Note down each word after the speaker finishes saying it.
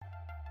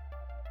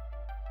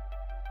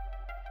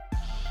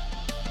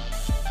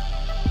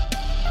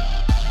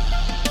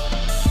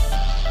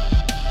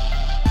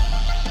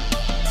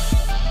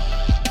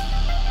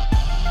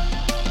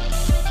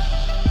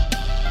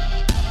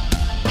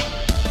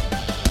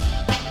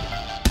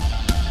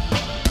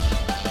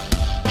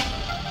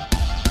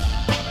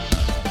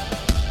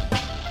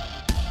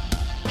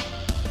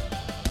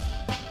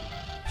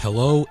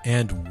Hello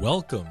and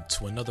welcome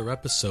to another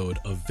episode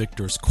of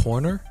Victor's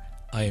Corner.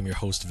 I am your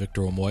host,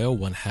 Victor Omoyo,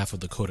 one half of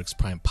the Codex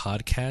Prime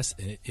podcast,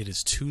 and it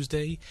is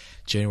Tuesday,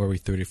 January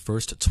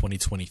 31st,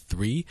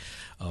 2023.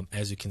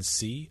 As you can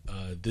see,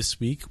 this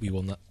week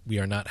we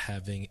are not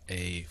having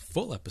a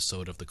full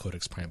episode of the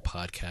Codex Prime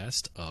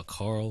podcast.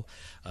 Carl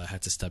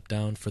had to step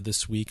down for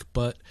this week,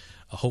 but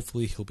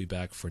hopefully he'll be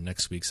back for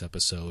next week's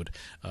episode.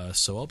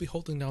 So I'll be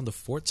holding down the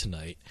fort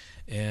tonight,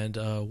 and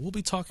we'll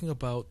be talking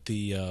about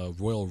the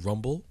Royal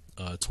Rumble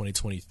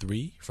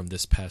 2023 from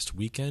this past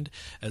weekend,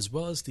 as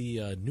well as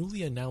the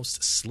newly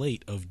announced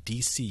slate of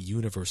DC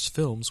Universe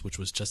films, which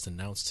was just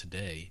announced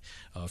today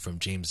from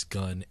James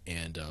Gunn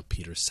and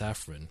Peter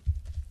Safran,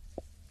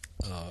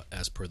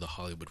 as per the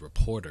Hollywood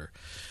Reporter.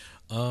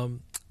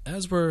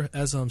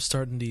 As I'm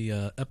starting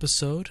the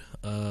episode,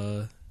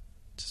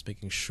 just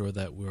making sure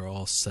that we're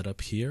all set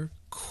up here.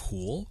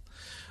 Cool.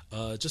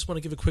 Just want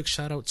to give a quick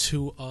shout out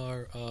to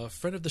our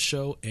friend of the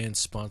show and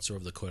sponsor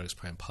of the Codex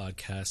Prime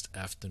podcast,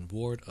 Afton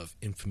Ward of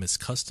Infamous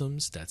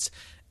Customs. That's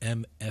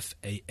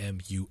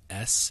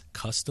MFAMUS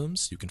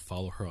Customs. You can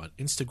follow her on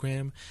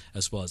Instagram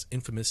as well as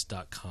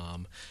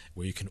infamous.com,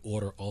 where you can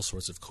order all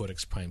sorts of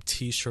Codex Prime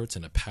t-shirts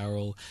and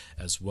apparel,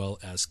 as well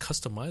as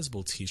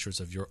customizable t-shirts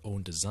of your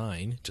own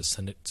design.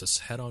 Just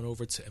head on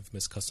over to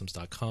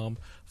infamouscustoms.com,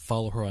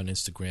 follow her on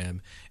Instagram,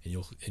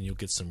 and you'll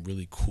get some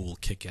really cool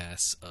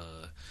kick-ass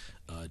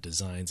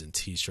designs and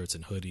t-shirts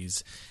and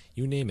hoodies,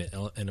 you name it,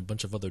 and a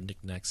bunch of other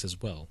knickknacks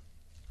as well.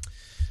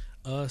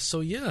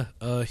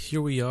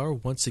 Here we are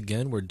once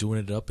again. We're doing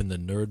it up in the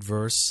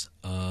Nerdverse.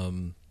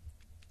 And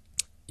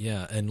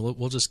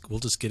we'll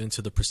just get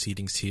into the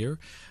proceedings here.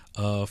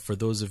 For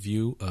those of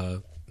you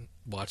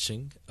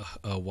watching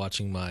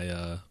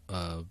my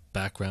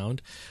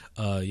background,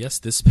 yes,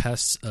 this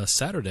past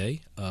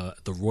Saturday,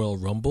 the Royal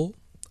Rumble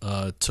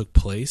took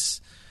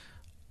place.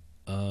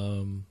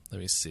 Let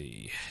me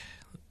see.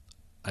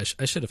 I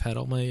should have had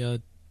all my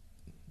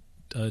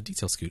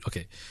details skewed.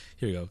 Okay,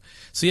 here we go.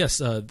 So yes,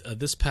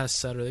 this past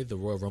Saturday, the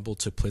Royal Rumble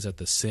took place at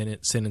the San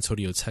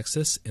Antonio,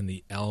 Texas, in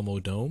the Alamo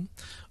Dome.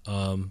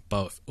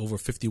 About over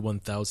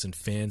 51,000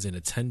 fans in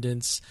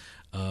attendance.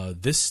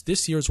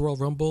 This year's Royal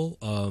Rumble,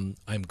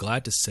 I'm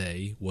glad to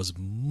say, was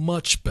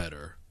much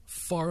better.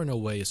 Far and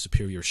away a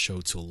superior show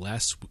to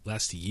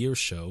last year's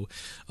show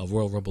of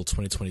Royal Rumble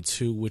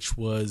 2022, which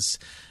was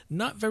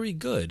not very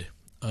good.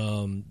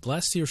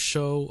 Last year's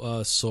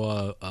show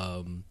saw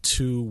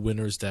two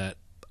winners that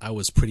I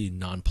was pretty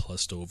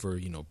nonplussed over,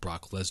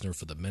 Brock Lesnar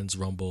for the Men's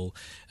Rumble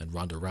and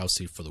Ronda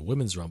Rousey for the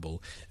Women's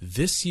Rumble.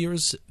 This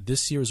year's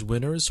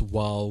winners,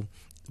 while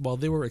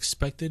they were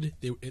expected,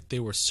 they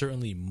were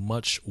certainly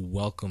much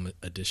welcome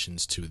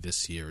additions to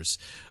this year's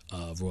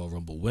Royal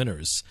Rumble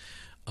winners.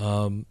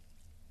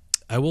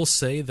 I will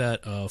say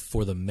that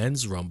for the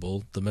Men's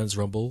Rumble,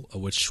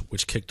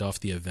 which kicked off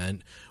the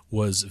event,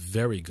 was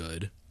very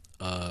good.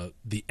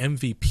 The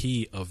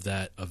MVP of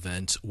that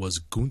event was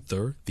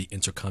Gunther, the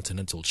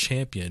Intercontinental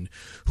Champion,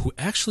 who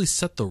actually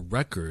set the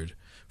record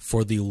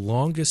for the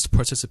longest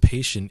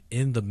participation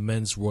in the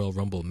Men's Royal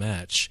Rumble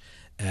match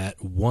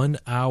at 1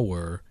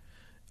 hour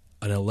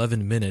and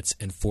 11 minutes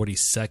and 40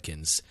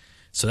 seconds.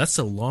 So that's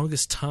the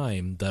longest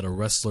time that a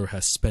wrestler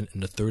has spent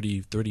in a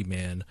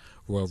 30-man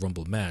Royal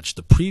Rumble match.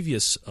 The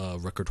previous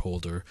record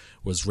holder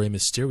was Rey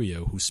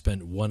Mysterio, who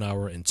spent 1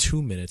 hour and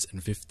 2 minutes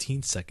and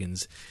 15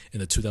 seconds in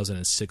the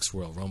 2006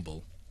 Royal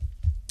Rumble.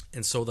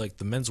 And so,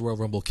 the Men's Royal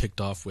Rumble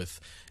kicked off with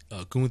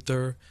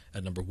Gunther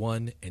at number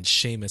 1 and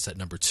Sheamus at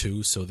number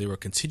 2. So they were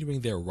continuing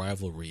their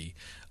rivalry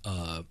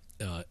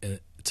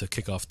to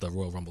kick off the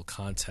Royal Rumble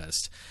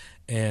contest.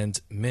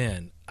 And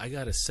man, I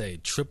gotta say,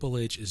 Triple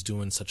H is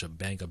doing such a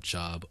bang-up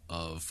job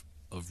of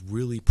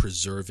really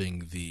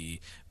preserving the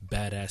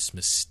badass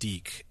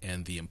mystique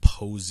and the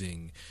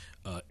imposing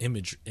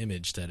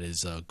image that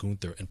is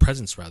Gunther, and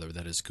presence rather,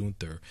 that is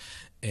Gunther.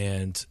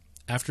 And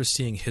after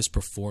seeing his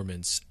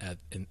performance at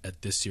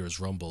this year's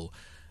Rumble,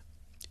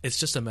 it's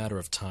just a matter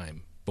of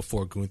time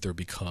before Gunther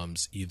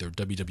becomes either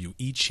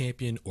WWE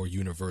champion or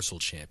Universal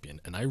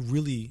champion. And I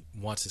really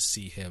want to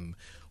see him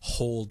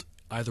hold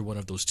either one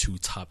of those two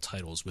top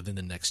titles within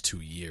the next 2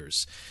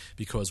 years,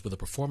 because with a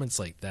performance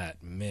like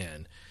that,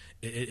 man,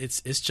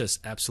 it's just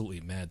absolutely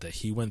mad that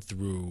he went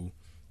through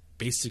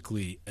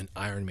basically an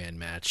Iron Man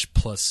match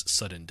plus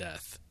sudden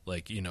death,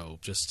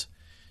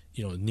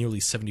 nearly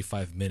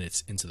 75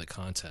 minutes into the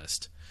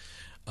contest.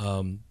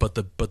 But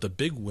the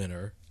big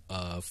winner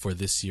for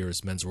this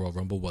year's Men's Royal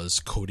Rumble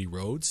was Cody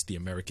Rhodes, the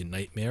American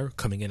Nightmare,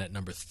 coming in at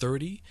number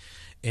 30,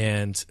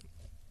 and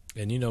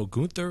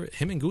Gunther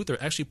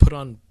actually put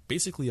on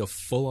basically a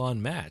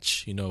full-on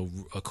match.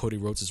 Cody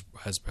Rhodes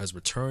has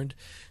returned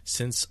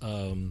since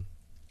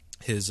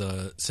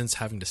since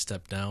having to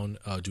step down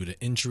due to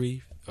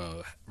injury,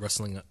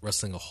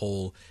 wrestling a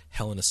whole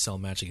Hell in a Cell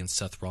match against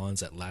Seth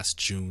Rollins at last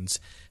June's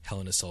Hell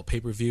in a Cell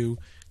pay-per-view,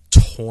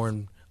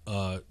 torn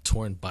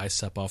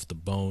bicep off the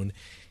bone.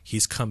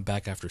 He's come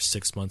back after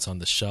 6 months on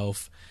the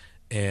shelf,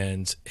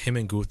 and him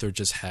and Gunther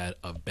just had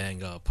a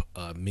bang up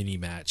mini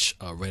match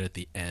right at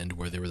the end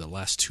where they were the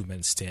last two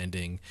men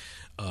standing.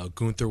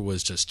 Gunther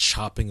was just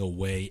chopping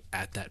away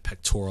at that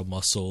pectoral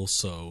muscle,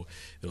 so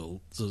there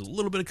was a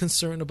little bit of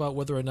concern about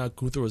whether or not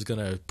Gunther was going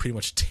to pretty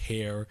much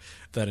tear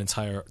that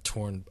entire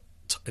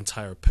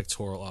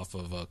pectoral off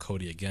of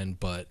Cody again,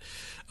 but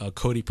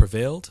Cody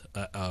prevailed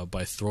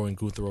by throwing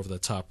Gunther over the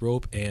top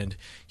rope, and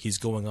he's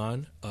going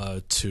on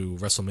to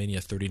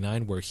WrestleMania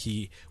 39, where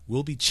he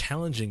will be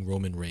challenging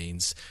Roman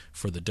Reigns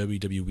for the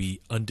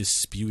WWE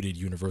Undisputed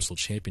Universal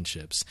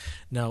Championships.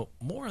 Now,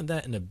 more on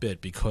that in a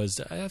bit,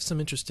 because I have some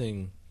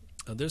interesting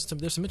there's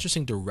some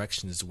interesting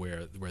directions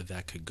where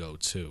that could go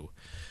too.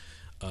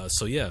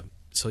 So yeah,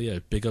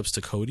 big ups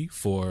to Cody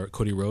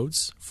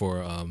Rhodes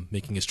for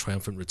making his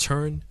triumphant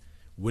return,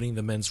 winning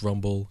the Men's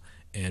Rumble,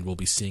 and we'll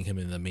be seeing him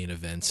in the main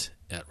event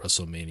at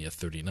WrestleMania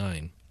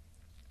 39.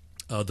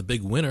 The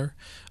big winner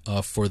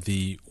for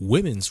the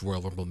Women's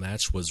Royal Rumble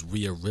match was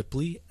Rhea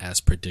Ripley, as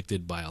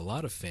predicted by a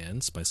lot of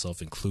fans,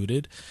 myself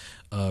included.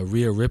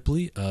 Rhea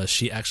Ripley,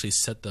 she actually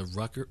set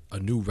a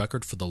new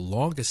record for the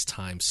longest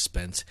time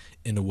spent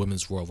in a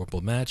Women's Royal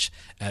Rumble match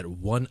at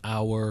 1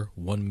 hour,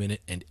 1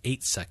 minute, and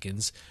 8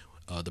 seconds.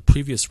 The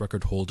previous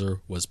record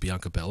holder was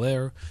Bianca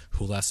Belair,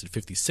 who lasted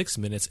 56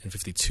 minutes and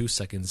 52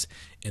 seconds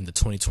in the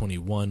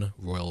 2021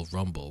 Royal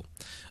Rumble.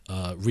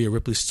 Rhea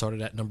Ripley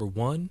started at number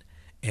 1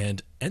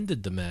 and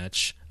ended the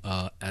match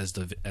as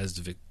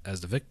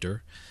the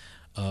victor.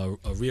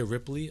 Rhea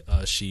Ripley,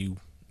 she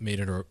made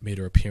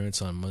her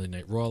appearance on Monday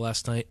Night Raw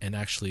last night and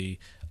actually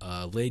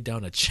laid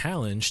down a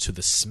challenge to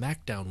the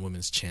SmackDown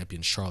Women's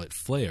Champion Charlotte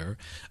Flair.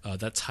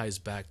 That ties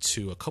back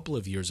to a couple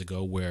of years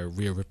ago where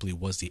Rhea Ripley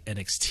was the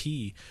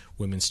NXT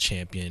Women's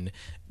Champion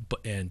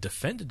and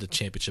defended the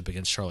championship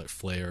against Charlotte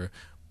Flair,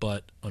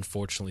 but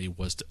unfortunately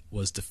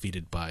was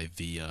defeated by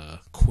the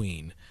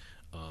Queen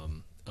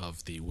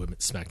of the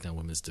SmackDown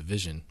Women's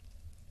division.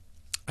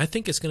 I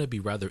think it's going to be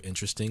rather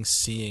interesting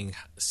seeing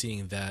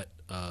that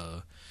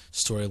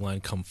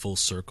storyline come full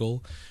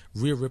circle.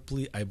 Rhea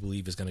Ripley, I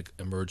believe, is going to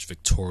emerge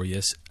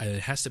victorious, and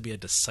it has to be a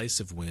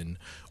decisive win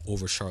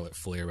over Charlotte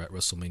Flair at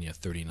WrestleMania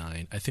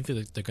 39. I think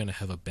that they're going to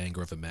have a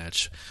banger of a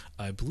match.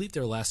 I believe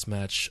their last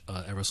match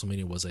at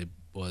WrestleMania was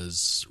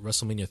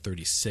WrestleMania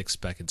 36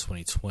 back in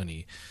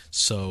 2020.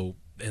 So,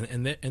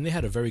 and they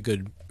had a very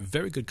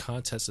good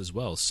contest as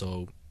well.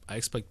 So I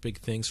expect big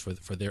things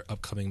for their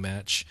upcoming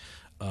match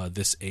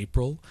this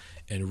April,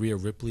 and Rhea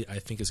Ripley, I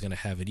think, is going to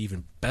have an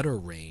even better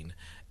reign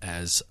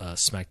as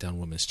SmackDown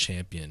Women's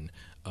Champion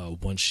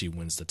once she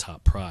wins the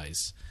top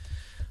prize.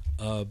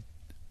 There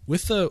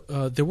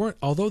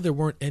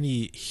weren't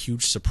any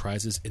huge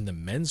surprises in the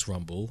Men's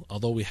Rumble,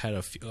 although we had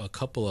a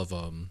couple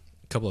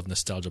of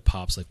nostalgia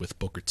pops, like with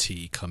Booker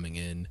T coming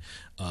in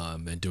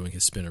and doing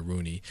his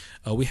spin-a-rooney.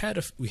 We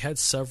had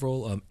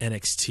several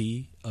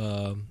NXT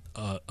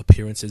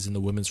appearances in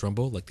the Women's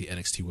Rumble, like the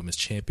NXT Women's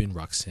Champion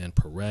Roxanne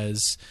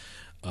Perez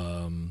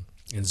and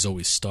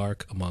Zoe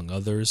Stark, among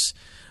others.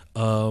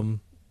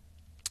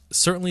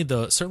 Certainly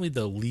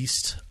the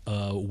least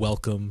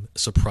welcome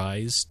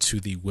surprise to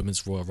the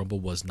Women's Royal Rumble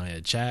was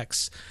Nia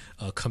Jax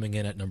coming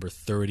in at number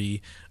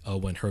 30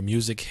 when her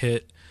music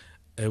hit.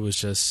 It was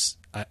just.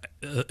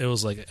 It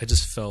was like I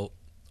just felt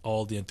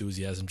all the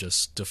enthusiasm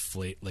just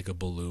deflate like a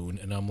balloon,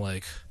 and I'm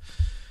like,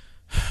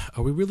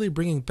 are we really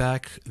bringing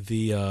back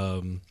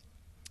the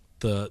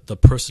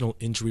personal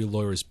injury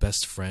lawyer's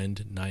best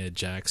friend, Nia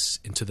Jax,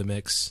 into the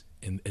mix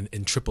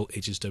in Triple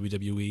H's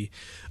WWE?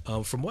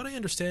 From what I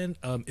understand,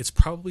 it's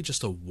probably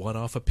just a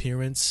one-off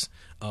appearance.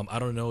 I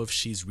don't know if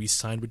she's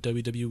re-signed with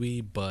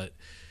WWE, but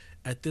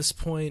at this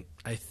point,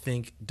 I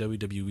think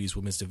WWE's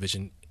women's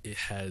division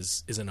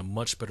is in a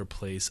much better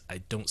place. I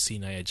don't see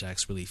Nia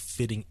Jax really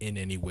fitting in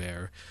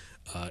anywhere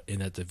in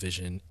that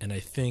division, and I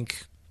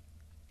think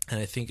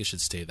it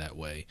should stay that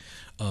way.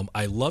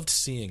 I loved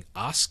seeing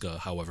Asuka,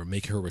 however,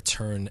 make her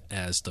return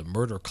as the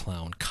murder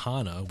clown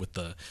Kana with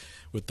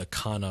the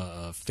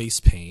Kana face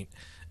paint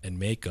and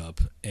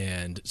makeup,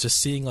 and just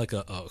seeing like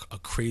a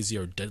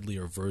crazier,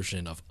 deadlier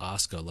version of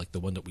Asuka, like the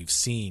one that we've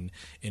seen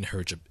in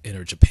her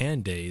Japan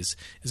days,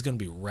 is going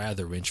to be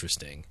rather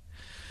interesting.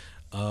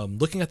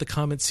 Looking at the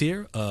comments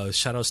here,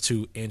 shout outs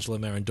to Angela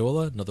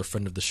Marandola, another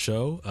friend of the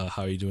show.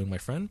 How are you doing, my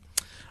friend?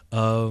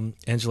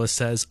 Angela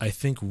says, I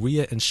think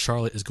Rhea and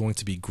Charlotte is going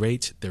to be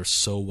great. They're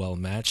so well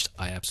matched.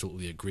 I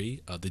absolutely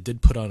agree. They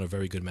did put on a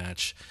very good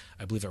match,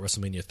 I believe, at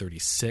WrestleMania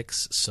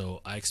 36,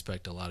 so I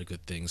expect a lot of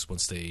good things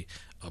once they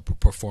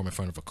perform in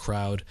front of a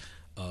crowd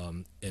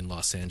in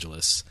Los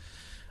Angeles.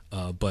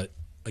 But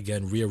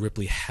again, Rhea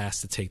Ripley has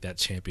to take that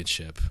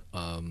championship.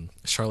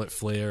 Charlotte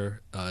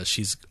Flair,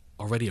 she's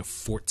already a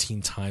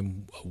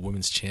 14-time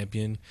women's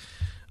champion.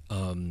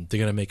 They're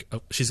gonna make.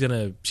 She's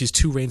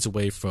 2 reigns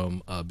away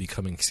from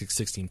becoming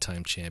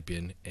 16-time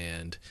champion,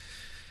 and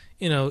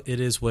it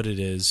is what it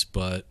is.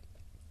 But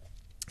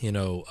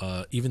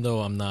even though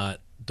I'm not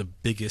the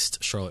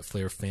biggest Charlotte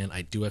Flair fan,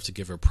 I do have to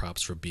give her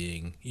props for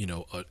being, you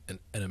know, an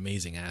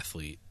amazing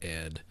athlete,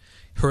 and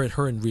her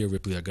and Rhea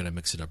Ripley are going to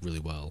mix it up really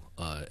well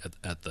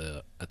at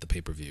the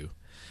pay-per-view.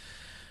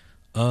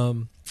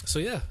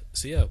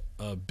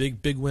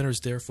 Big winners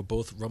there for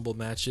both Rumble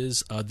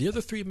matches. The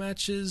other three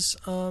matches,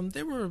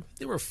 they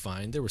were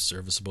fine. They were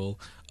serviceable.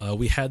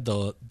 We had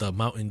the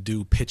Mountain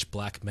Dew Pitch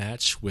Black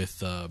match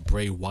with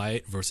Bray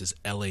Wyatt versus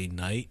LA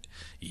Knight.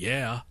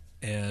 Yeah,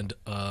 and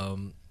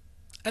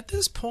at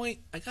this point,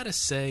 I gotta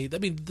say, I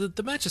mean,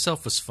 the match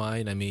itself was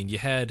fine. I mean, you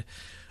had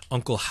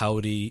Uncle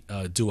Howdy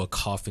do a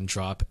coffin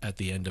drop at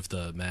the end of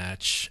the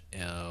match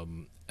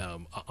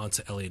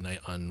onto LA Knight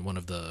on one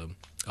of the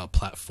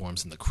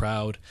platforms in the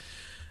crowd,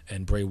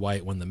 and Bray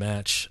Wyatt won the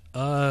match.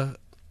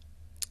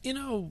 You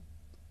know,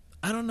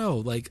 I don't know.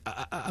 Like,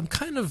 I'm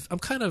kind of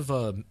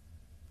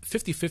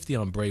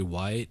 50-50 on Bray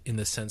Wyatt in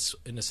the sense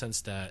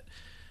that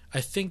I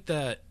think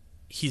that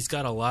he's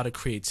got a lot of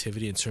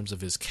creativity in terms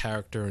of his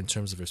character, in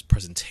terms of his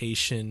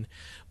presentation,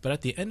 but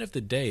at the end of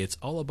the day, it's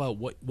all about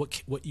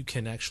what you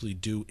can actually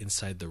do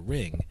inside the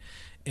ring.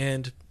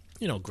 And,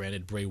 you know,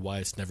 granted, Bray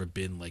Wyatt's never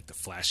been like the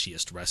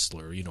flashiest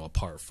wrestler, you know,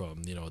 apart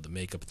from, you know, the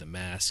makeup, the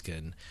mask,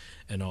 and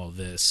all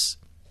this.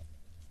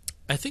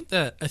 I think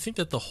that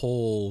the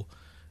whole,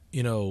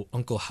 you know,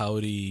 Uncle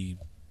Howdy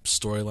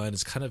storyline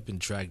has kind of been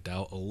dragged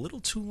out a little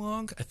too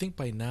long. I think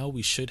by now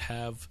we should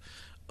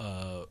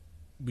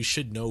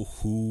know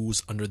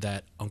who's under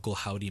that Uncle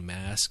Howdy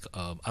mask.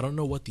 I don't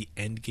know what the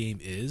end game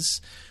is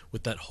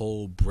with that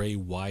whole Bray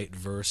Wyatt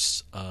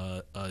verse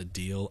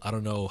deal. I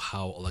don't know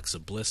how Alexa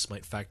Bliss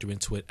might factor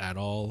into it at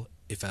all,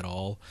 if at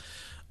all.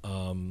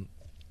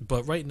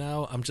 But right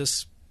now, I'm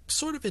just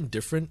sort of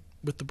indifferent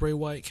with the Bray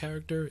Wyatt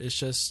character. It's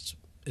just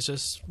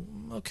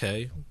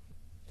okay.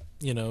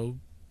 You know,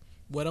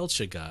 what else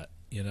you got?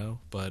 You know,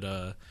 but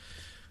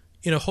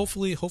you know,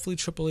 hopefully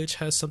Triple H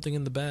has something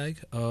in the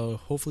bag.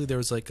 Hopefully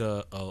there's like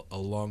a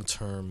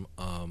long-term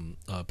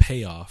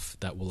payoff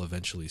that we'll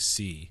eventually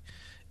see.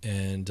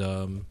 And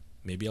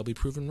maybe I'll be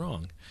proven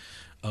wrong.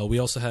 We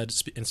also had,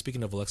 and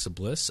speaking of Alexa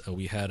Bliss,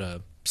 we had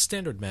a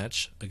standard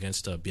match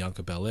against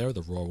Bianca Belair,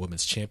 the Raw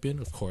Women's Champion.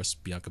 Of course,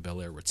 Bianca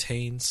Belair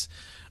retains.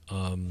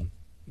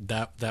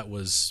 That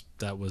was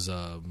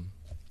a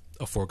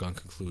foregone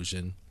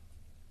conclusion.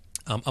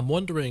 I'm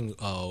wondering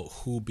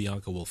who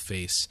Bianca will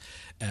face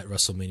at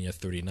WrestleMania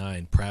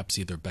 39. Perhaps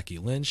either Becky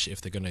Lynch,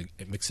 if they're going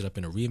to mix it up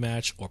in a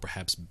rematch, or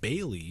perhaps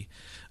Bayley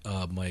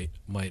might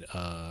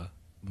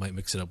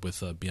mix it up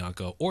with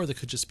Bianca, or there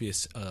could just be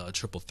a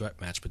triple threat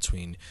match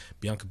between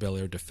Bianca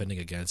Belair defending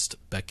against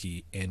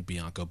Becky and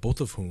Bianca, both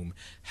of whom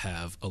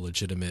have a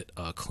legitimate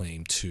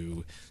claim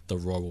to the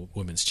Raw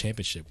Women's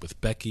Championship.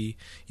 With Becky,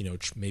 you know,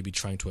 maybe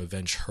trying to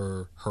avenge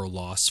her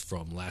loss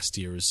from last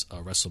year's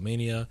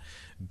WrestleMania.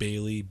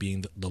 Bayley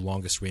being the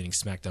longest reigning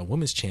SmackDown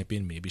Women's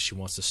Champion, maybe she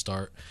wants to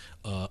start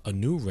a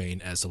new reign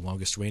as the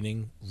longest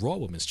reigning Raw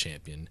Women's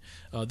Champion.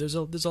 There's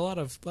a lot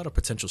of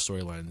potential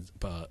storylines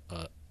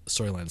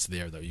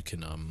there that you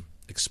can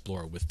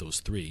explore with those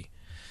three.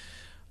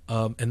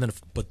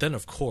 But then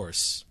of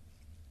course,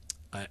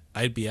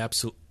 I'd be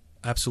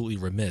absolutely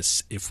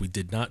remiss if we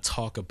did not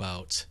talk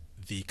about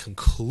the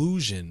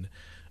conclusion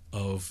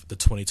of the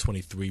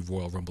 2023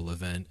 Royal Rumble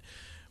event,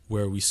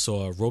 where we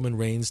saw Roman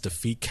Reigns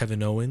defeat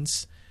Kevin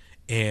Owens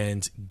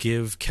and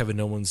give Kevin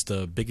Owens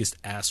the biggest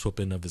ass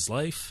whooping of his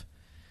life.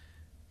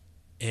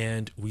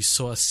 And we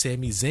saw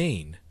Sami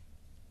Zayn,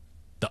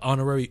 the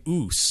honorary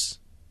Uso,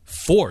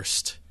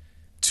 forced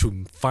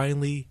to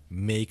finally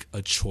make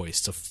a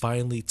choice, to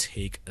finally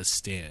take a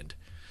stand.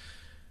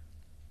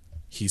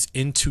 He's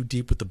in too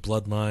deep with the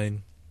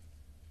bloodline.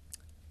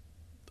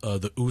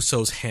 The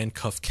Usos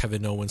handcuffed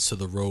Kevin Owens to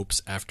the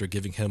ropes after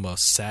giving him a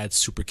sad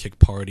super kick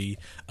party,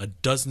 a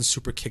dozen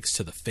super kicks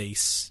to the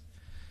face.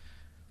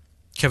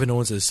 Kevin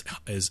Owens is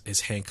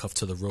handcuffed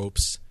to the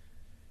ropes.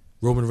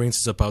 Roman Reigns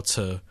is about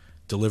to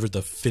deliver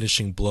the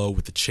finishing blow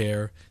with the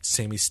chair.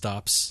 Sami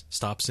stops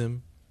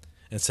him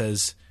and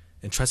says,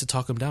 and tries to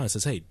talk him down and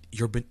says, "Hey,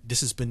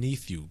 this is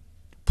beneath you.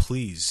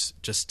 Please,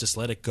 just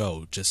let it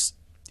go.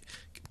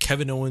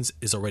 Kevin Owens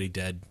is already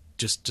dead.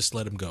 Just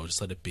let him go. Just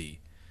let it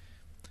be."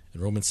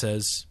 And Roman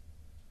says,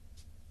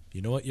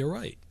 "You know what? You're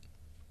right."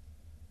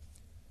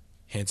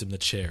 Hands him the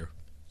chair.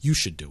 "You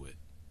should do it."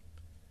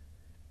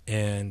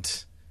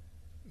 And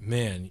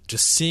man,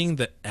 just seeing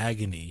the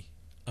agony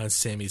on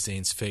Sami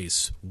Zayn's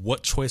face,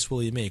 what choice will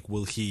he make?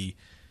 Will he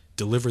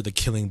deliver the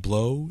killing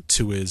blow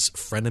to his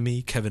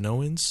frenemy Kevin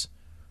Owens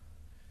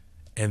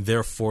and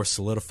therefore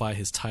solidify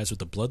his ties with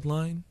the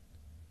bloodline?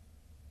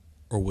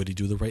 Or would he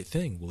do the right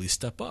thing? Will he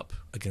step up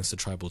against the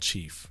tribal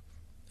chief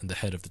and the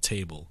head of the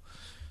table?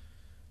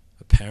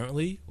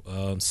 Apparently,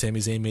 Sami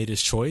Zayn made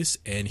his choice,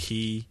 and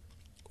he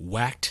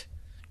whacked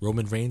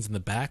Roman Reigns in the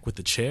back with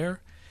the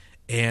chair,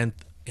 and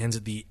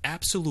the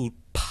absolute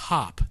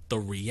pop, the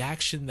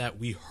reaction that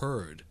we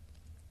heard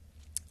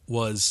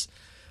was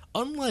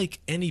unlike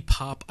any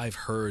pop I've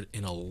heard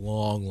in a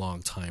long,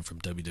 long time from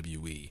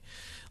WWE.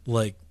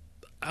 Like,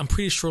 I'm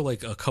pretty sure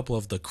like a couple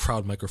of the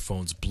crowd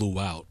microphones blew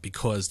out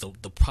because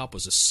the pop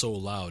was just so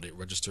loud it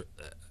registered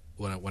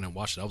when I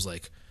watched it. I was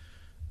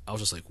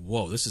just like,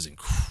 whoa, this is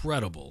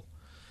incredible.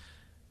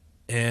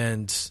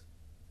 And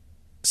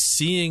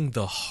seeing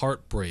the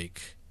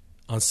heartbreak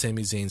on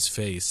Sami Zayn's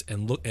face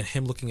and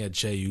him looking at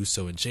Jey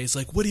Uso, and Jay's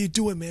like, what are you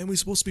doing, man? We're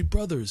supposed to be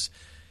brothers.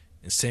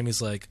 And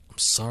Sami's like, I'm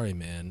sorry,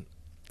 man.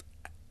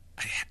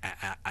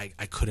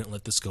 I couldn't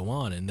let this go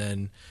on. And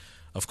then,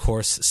 of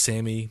course,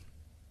 Sami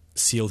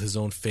sealed his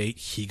own fate.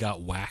 He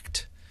got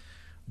whacked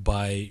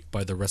by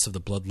the rest of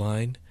the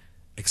bloodline,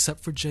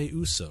 except for Jey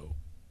Uso.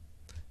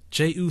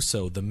 Jey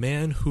Uso, the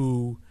man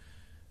who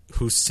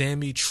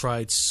Sami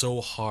tried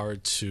so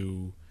hard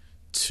to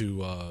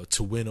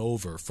win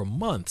over for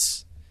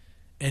months,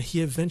 and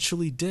he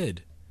eventually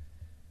did.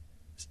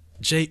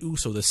 Jey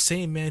Uso, the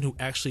same man who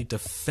actually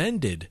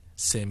defended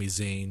Sami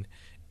Zayn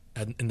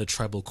in the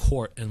tribal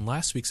court in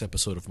last week's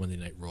episode of Monday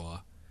Night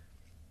Raw,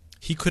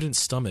 he couldn't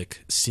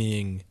stomach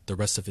seeing the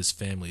rest of his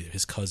family,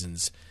 his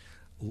cousins,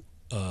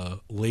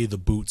 lay the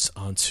boots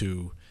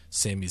onto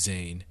Sami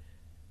Zayn.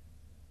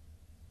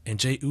 And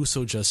Jey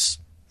Uso just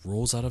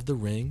rolls out of the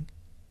ring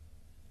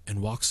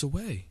and walks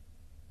away.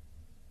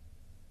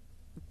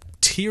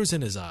 Tears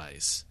in his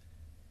eyes.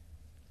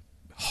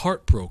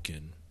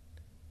 Heartbroken.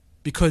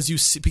 Because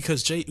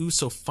Jey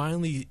Uso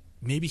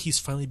he's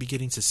finally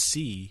beginning to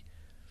see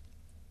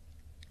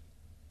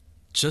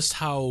just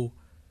how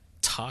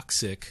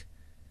toxic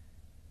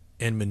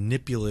and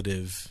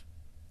manipulative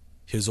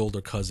his older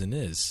cousin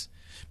is.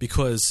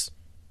 Because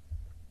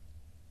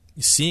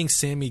seeing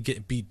Sami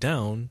get beat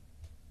down,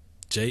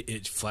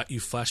 you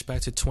flash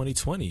back to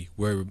 2020,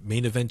 where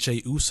main event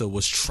Jey Uso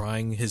was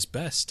trying his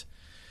best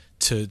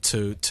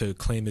to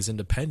claim his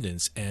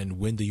independence and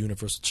win the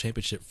Universal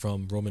Championship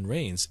from Roman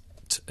Reigns,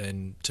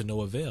 and to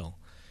no avail,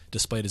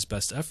 despite his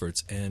best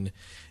efforts. And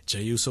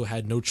Jey Uso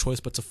had no choice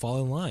but to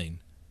fall in line.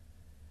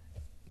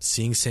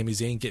 Seeing Sami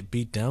Zayn get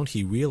beat down,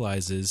 he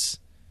realizes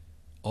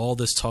all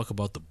this talk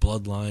about the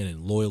bloodline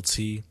and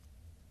loyalty,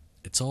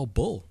 it's all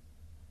bull.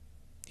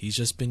 He's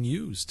just been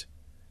used.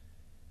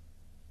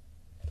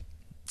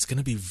 It's going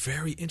to be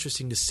very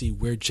interesting to see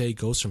where Jey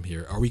goes from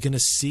here. Are we going to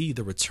see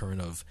the return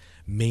of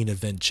main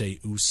event Jey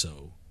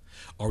Uso?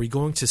 Are we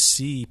going to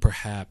see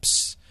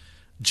perhaps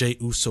Jey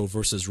Uso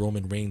versus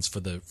Roman Reigns for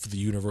the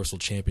Universal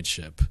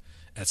Championship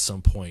at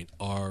some point?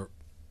 Or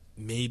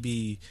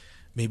maybe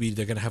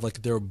they're going to have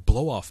like their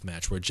blow-off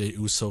match where Jey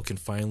Uso can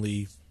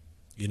finally,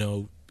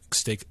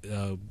 stake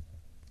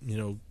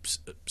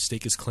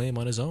his claim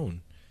on his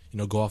own,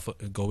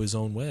 go his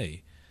own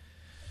way.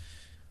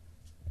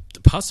 The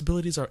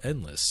possibilities are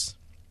endless.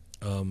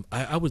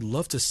 I would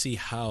love to see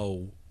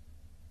how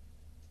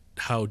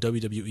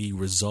WWE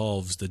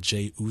resolves the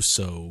Jey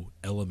Uso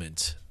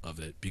element of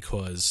it,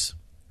 because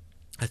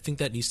I think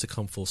that needs to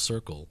come full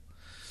circle.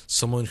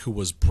 Someone who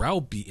was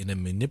browbeaten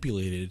and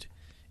manipulated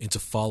into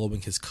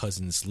following his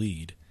cousin's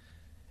lead,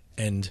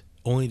 and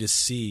only to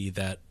see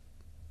that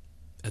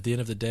at the end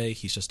of the day,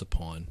 he's just a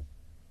pawn.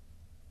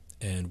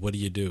 And what do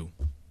you do?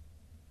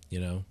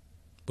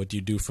 What do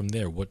you do from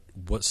there? What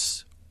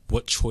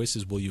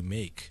choices will you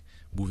make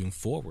moving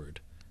forward?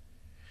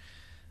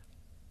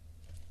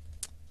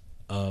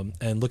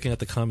 And looking at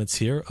the comments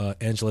here,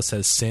 Angela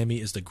says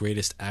Sami is the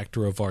greatest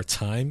actor of our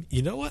time.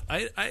 You know what?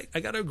 I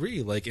gotta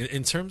agree. Like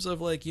in terms of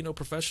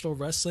professional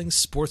wrestling,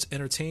 sports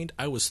entertained,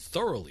 I was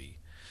thoroughly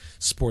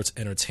sports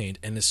entertained,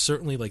 and it's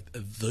certainly like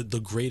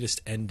the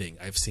greatest ending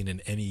I've seen in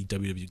any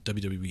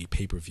WWE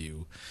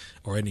pay-per-view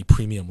or any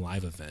premium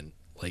live event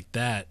like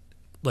that.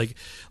 Like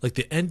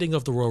the ending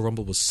of the Royal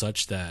Rumble was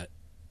such that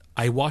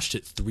I watched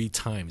it 3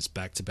 times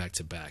back to back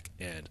to back,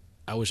 and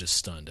I was just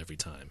stunned every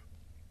time.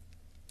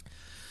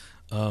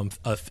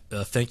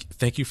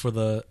 Thank you for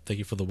the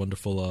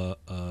wonderful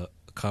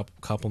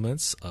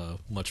compliments.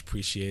 Much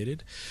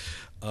appreciated.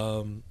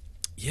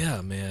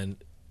 Yeah, man.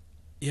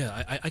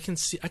 Yeah, I can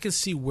see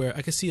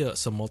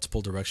some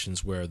multiple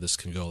directions where this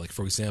can go. Like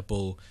for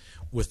example,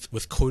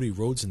 with Cody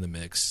Rhodes in the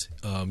mix,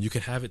 you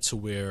can have it to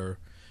where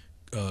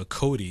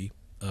Cody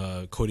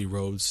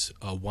Rhodes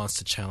wants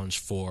to challenge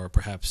for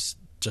perhaps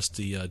just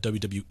the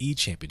WWE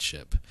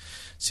Championship.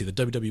 See, the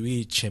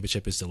WWE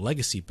Championship is the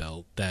legacy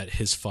belt that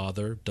his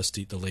father,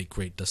 the late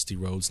great Dusty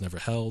Rhodes, never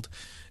held.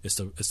 It's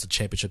the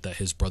championship that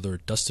his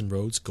brother Dustin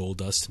Rhodes,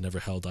 Goldust, never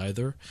held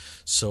either.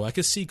 So I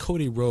could see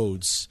Cody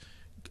Rhodes.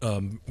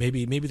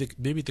 Maybe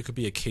there could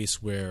be a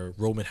case where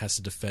Roman has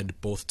to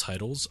defend both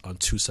titles on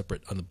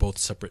both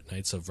separate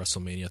nights of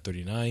WrestleMania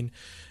 39,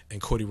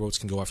 and Cody Rhodes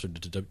can go after the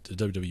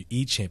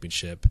WWE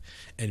Championship,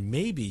 and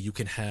maybe you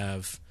can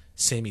have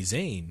Sami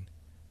Zayn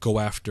go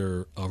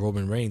after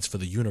Roman Reigns for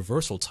the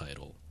Universal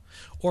title,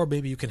 or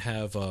maybe you can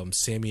have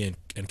Sami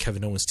and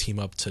Kevin Owens team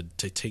up to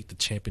take the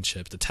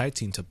championship, the tag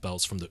team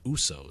belts from the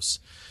Usos.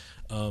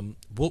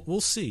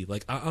 We'll see.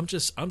 Like I'm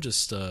just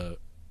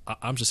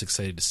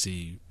excited to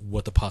see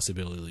what the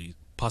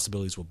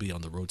possibilities will be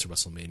on the road to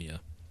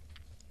WrestleMania.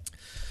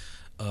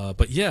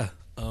 But yeah,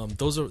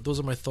 those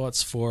are my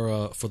thoughts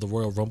for the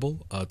Royal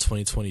Rumble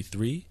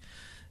 2023.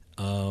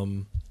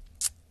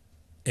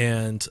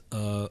 And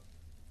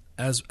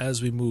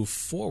as we move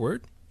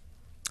forward,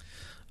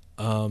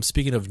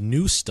 speaking of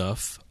new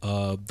stuff,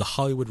 the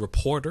Hollywood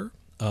Reporter,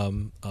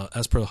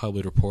 as per the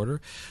Hollywood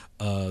Reporter,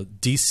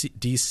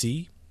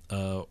 DC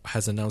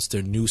has announced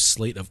their new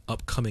slate of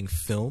upcoming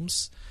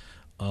films.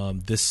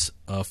 This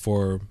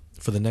for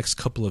the next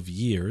couple of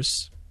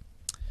years,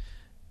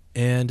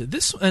 and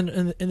this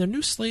and their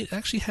new slate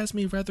actually has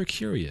me rather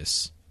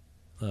curious.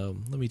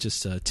 Let me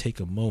just take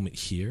a moment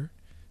here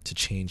to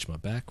change my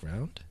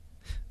background.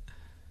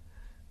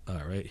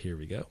 All right, here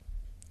we go.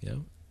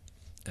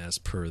 As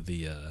per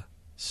the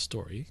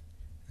story.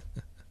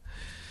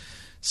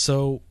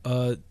 So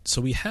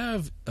we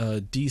have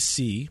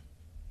DC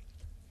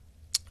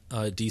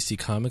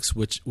Comics,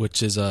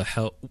 which is or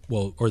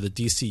the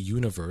DC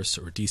Universe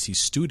or DC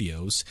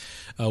Studios,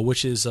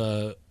 which is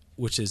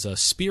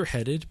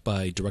spearheaded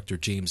by director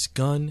James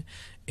Gunn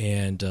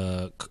and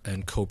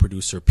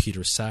co-producer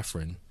Peter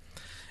Safran.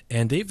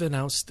 And they've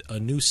announced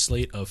a new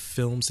slate of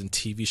films and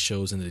TV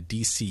shows in the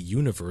DC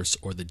Universe,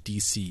 or the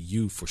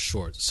DCU for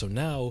short. So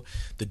now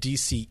the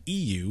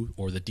DCEU,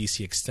 or the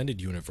DC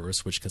Extended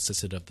Universe, which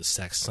consisted of the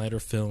Zack Snyder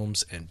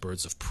films and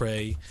Birds of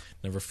Prey.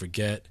 Never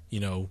forget,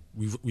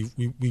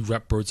 we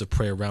rep Birds of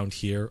Prey around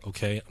here.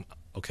 Okay,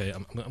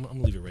 I'm gonna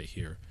leave it right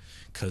here,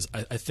 because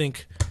I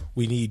think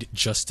we need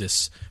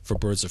justice for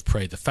Birds of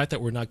Prey. The fact that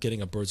we're not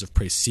getting a Birds of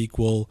Prey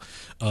sequel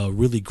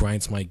really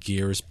grinds my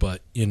gears,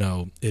 but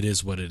it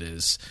is what it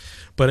is.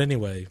 But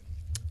anyway,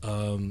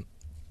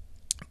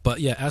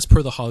 as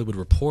per the Hollywood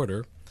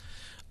Reporter,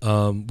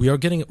 we're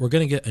going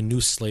to get a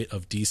new slate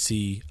of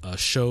DC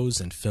shows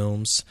and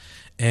films,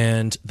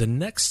 and the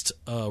next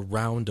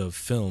round of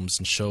films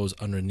and shows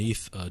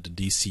underneath the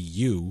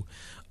DCU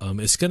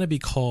is going to be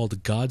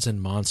called Gods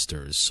and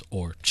Monsters,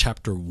 or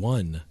Chapter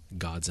 1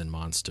 Gods and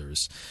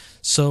Monsters.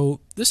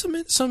 So there's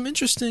some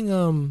interesting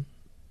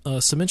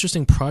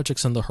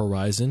projects on the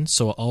horizon.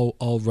 So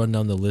I'll run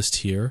down the list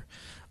here.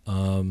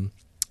 So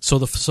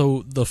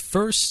the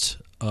first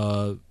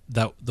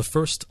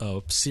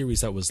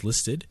series that was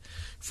listed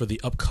for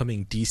the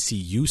upcoming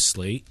DCU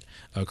slate,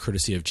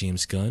 courtesy of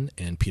James Gunn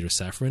and Peter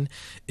Safran,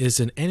 is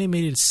an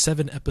animated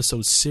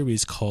 7-episode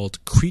series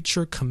called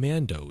Creature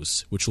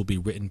Commandos, which will be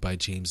written by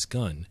James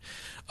Gunn.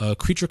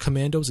 Creature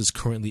Commandos is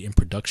currently in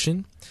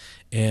production,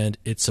 and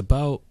it's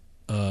about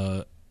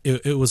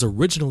it was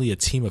originally a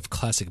team of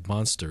classic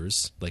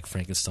monsters like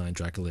Frankenstein,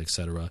 Dracula,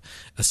 etc.,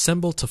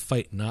 assembled to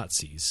fight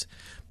Nazis.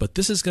 But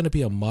this is going to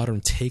be a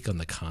modern take on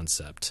the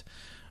concept.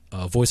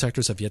 Voice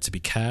actors have yet to be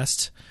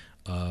cast,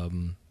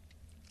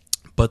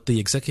 but the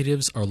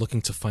executives are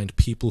looking to find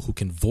people who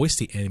can voice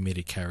the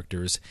animated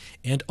characters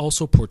and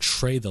also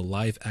portray the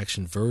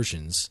live-action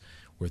versions,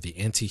 with the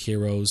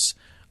anti-heroes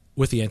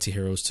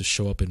to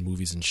show up in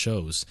movies and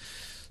shows.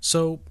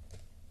 So,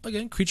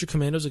 again, Creature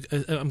Commandos.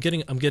 I'm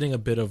getting a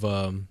bit of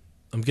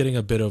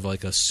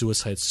like a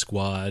Suicide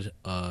Squad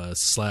 /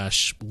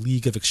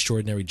 League of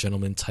Extraordinary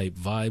Gentlemen type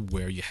vibe,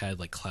 where you had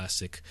like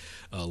classic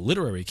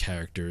literary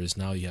characters.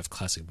 Now you have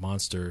classic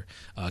monster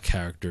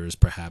characters,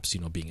 perhaps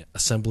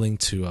assembling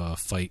to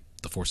fight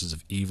the forces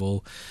of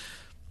evil.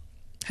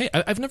 Hey,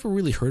 I've never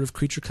really heard of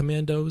Creature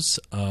Commandos,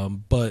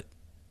 but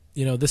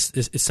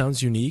it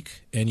sounds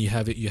unique, and you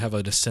have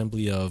an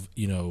assembly of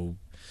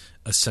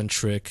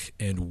eccentric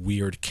and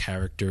weird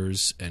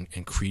characters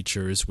and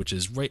creatures, which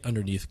is right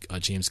underneath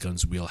James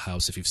Gunn's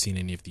wheelhouse. If you've seen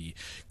any of the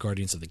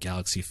Guardians of the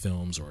Galaxy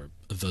films or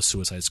the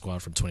Suicide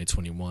Squad from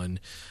 2021,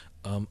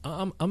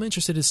 I'm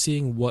interested in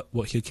seeing what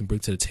he can bring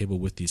to the table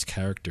with these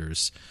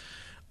characters.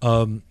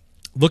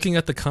 Looking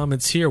at the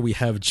comments here, we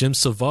have Jim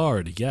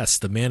Savard. Yes,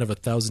 the man of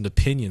 1,000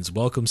 opinions.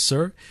 Welcome,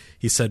 sir.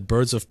 He said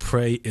Birds of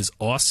Prey is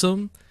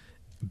awesome.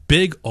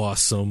 Big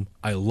awesome.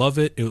 I love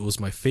it. It was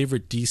my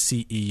favorite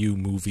DCEU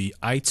movie.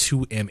 I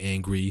too am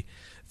angry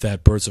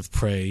that Birds of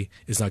Prey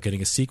is not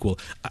getting a sequel.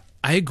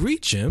 I agree,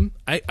 Jim.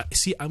 I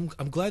see. I'm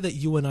glad that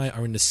you and I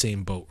are in the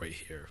same boat right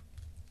here.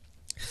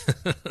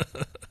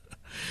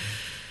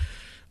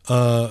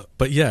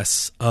 But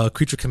yes,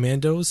 Creature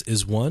Commandos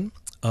is one.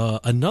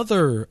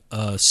 Another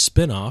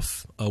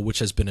spin-off, which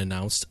has been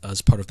announced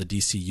as part of the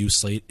DCU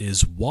slate,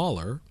 is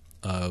Waller,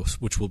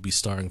 which will be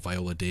starring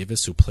Viola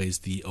Davis, who plays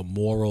the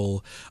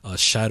immoral,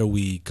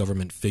 shadowy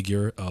government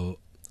figure of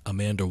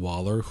Amanda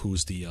Waller,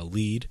 who's the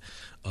lead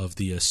of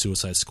the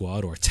Suicide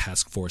Squad, or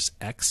Task Force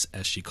X,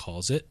 as she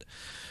calls it.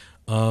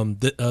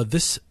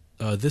 This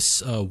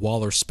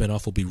Waller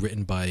spinoff will be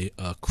written by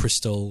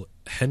Crystal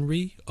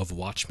Henry of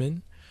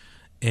Watchmen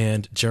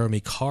and Jeremy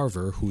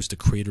Carver, who's the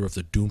creator of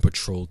the Doom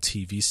Patrol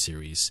TV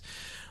series.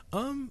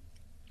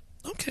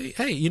 Okay,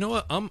 hey, you know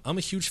what? I'm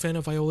a huge fan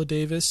of Viola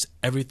Davis.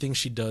 Everything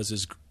she does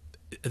is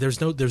there's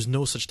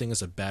no such thing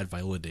as a bad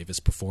Viola Davis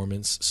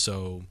performance.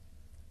 So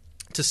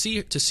to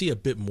see a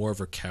bit more of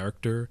her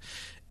character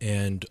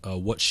and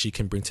what she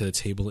can bring to the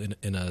table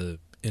in a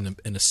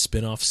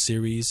spin-off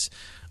series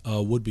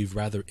would be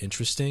rather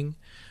interesting.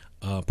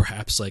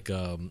 Perhaps like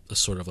a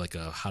sort of like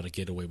a How to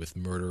Get Away with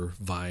Murder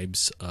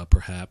vibes,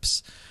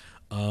 perhaps.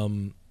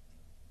 I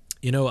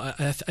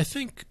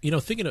think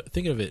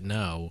thinking of it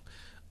now.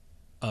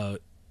 I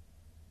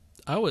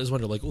always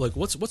wonder, like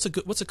what's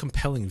a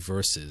compelling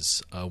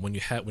versus when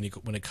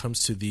it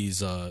comes to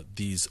these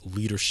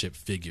leadership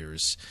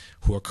figures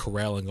who are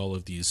corralling all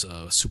of these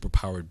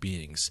superpowered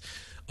beings.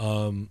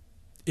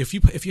 If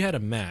you had a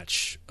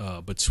match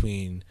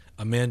between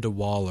Amanda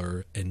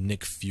Waller and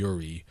Nick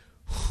Fury,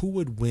 who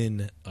would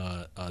win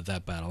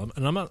that battle?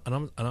 And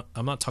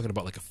I'm not talking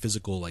about like a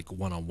physical, like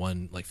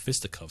one-on-one, like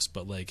fisticuffs,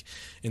 but like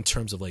in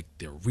terms of like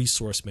their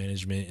resource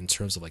management, in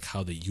terms of like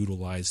how they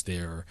utilize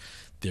their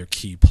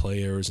key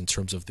players, in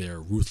terms of their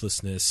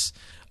ruthlessness,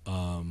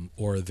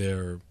 or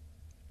their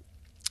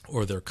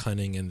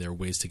cunning and their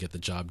ways to get the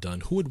job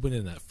done. Who would win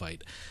in that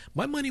fight?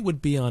 My money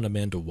would be on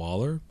Amanda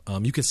Waller.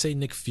 You could say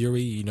Nick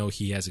Fury. You know,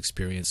 he has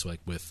experience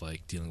like with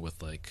like dealing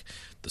with like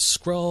the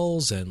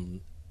Skrulls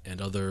and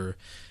other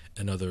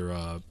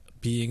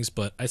beings,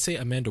 but I'd say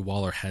Amanda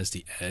Waller has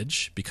the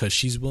edge because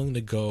she's willing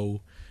to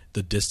go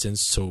the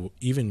distance. So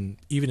even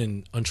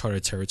in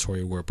uncharted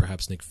territory where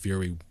perhaps Nick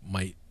Fury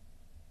might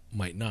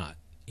not,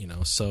 you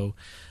know. So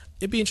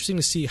it'd be interesting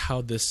to see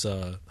how this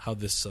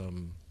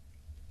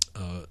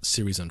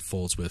series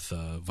unfolds with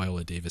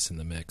Viola Davis in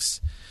the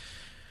mix.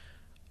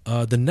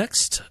 The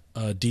next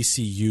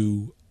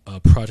DCU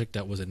project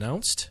that was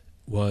announced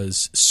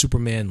was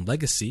Superman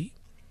Legacy,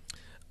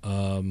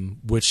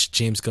 which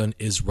James Gunn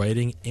is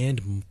writing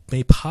and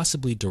may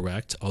possibly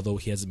direct, although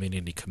he hasn't made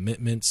any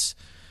commitments.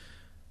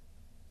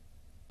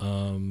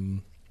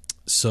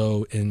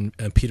 So in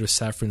Peter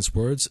Safran's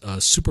words,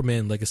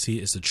 Superman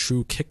Legacy is the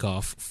true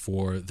kickoff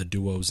for the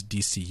duo's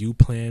DCU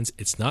plans.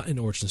 It's not an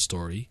origin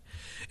story.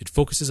 It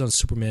focuses on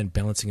Superman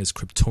balancing his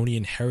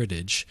Kryptonian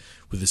heritage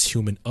with his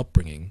human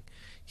upbringing.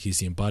 He's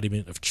the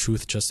embodiment of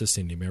truth, justice,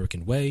 and the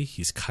American way.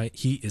 He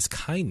is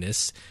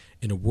kindness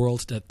in a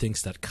world that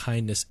thinks that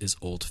kindness is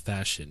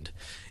old-fashioned.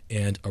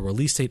 And a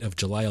release date of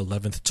July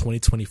 11th,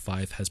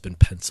 2025 has been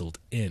penciled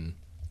in.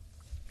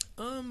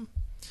 I'm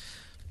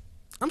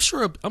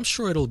sure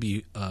it'll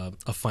be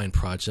a fine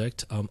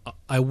project.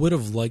 I would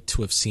have liked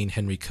to have seen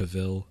Henry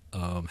Cavill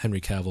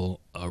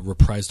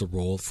reprise the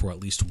role for at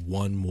least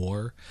one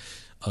more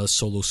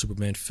solo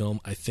Superman film.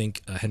 I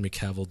think Henry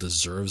Cavill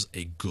deserves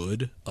a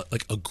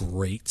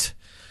great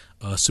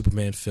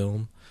Superman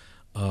film.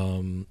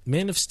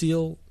 Man of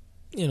Steel,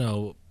 you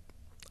know,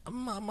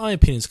 my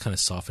opinion's kind of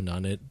softened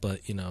on it,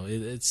 but you know,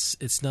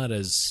 it's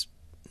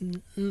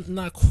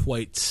not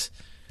quite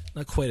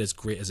as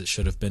great as it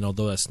should have been,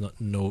 although that's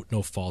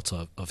no fault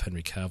of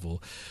Henry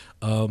Cavill.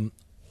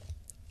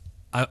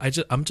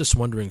 I'm just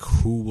wondering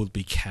who will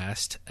be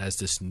cast as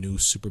this new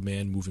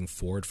Superman moving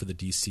forward for the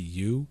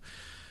DCU.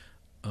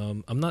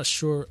 I'm not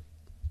sure,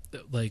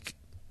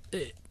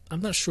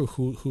 I'm not sure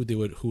who they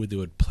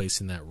would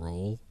place in that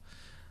role.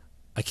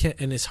 I can't,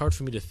 and it's hard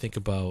for me to think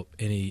about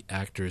any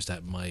actors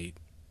that might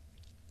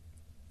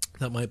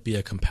be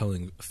a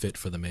compelling fit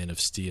for the Man of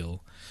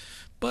Steel,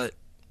 but.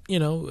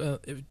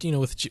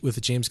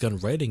 With James Gunn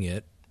writing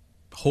it,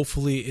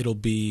 hopefully it'll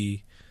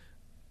be.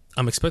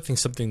 I'm expecting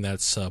something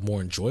that's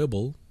more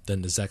enjoyable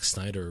than the Zack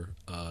Snyder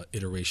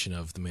iteration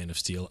of the Man of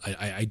Steel.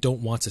 I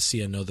don't want to see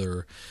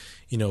another,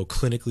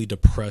 clinically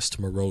depressed,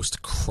 morose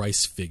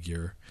Christ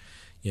figure.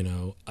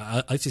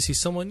 I like to see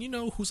someone,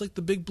 who's like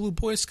the big blue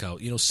Boy Scout.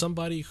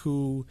 Somebody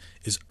who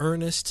is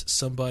earnest,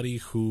 somebody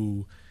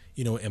who,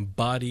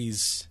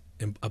 embodies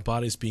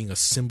being a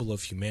symbol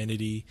of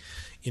humanity.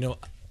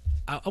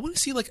 I want to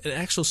see like an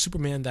actual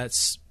Superman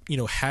that's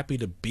happy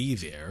to be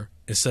there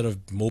instead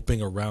of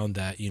moping around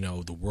that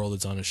the world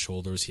is on his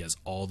shoulders. He has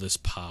all this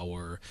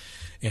power,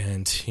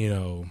 and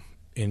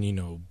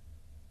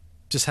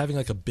just having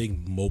like a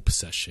big mope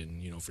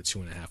session for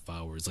 2.5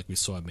 hours like we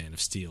saw in Man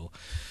of Steel.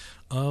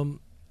 One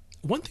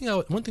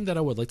thing that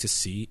I would like to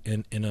see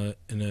in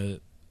a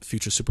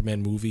future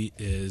Superman movie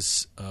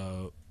is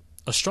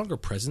a stronger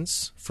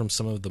presence from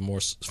some of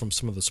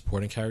the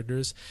supporting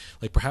characters,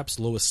 like perhaps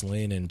Lois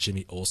Lane and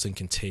Jimmy Olsen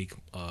can take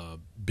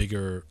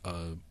bigger,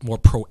 more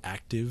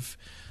proactive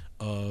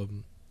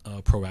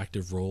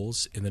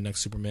roles in the next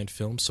Superman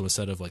film. So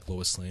instead of like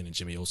Lois Lane and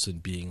Jimmy Olsen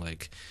being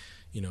like,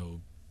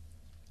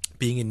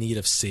 being in need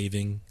of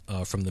saving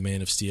from the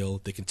Man of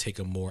Steel, they can take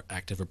a more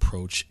active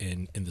approach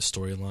in the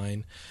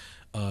storyline.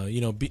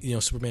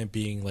 Superman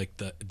being like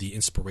the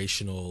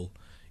inspirational,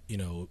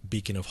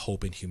 beacon of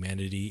hope and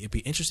humanity. It'd be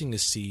interesting to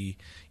see,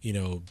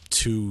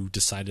 two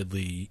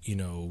decidedly,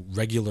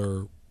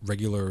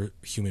 regular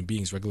human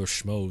beings, regular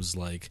schmoes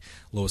like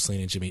Lois Lane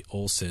and Jimmy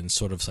Olsen,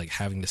 sort of like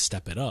having to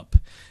step it up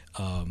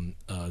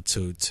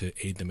to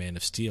aid the Man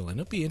of Steel. And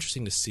it'd be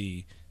interesting to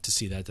see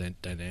that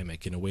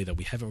dynamic in a way that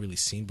we haven't really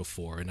seen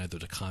before in either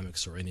the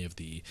comics or any of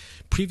the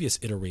previous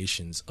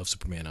iterations of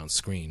Superman on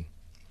screen.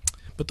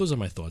 But those are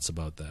my thoughts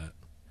about that.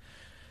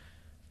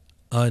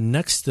 The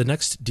next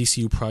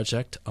DCU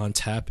project on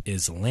tap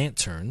is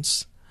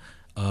Lanterns,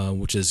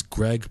 which is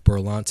Greg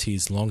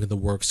Berlanti's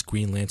long-in-the-works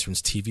Green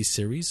Lanterns TV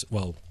series.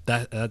 Well,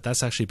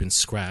 that's actually been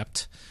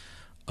scrapped.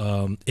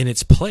 In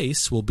its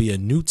place will be a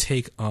new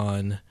take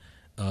on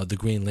the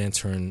Green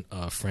Lantern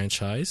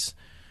franchise.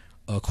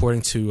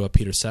 According to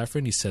Peter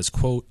Safran, he says,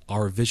 quote,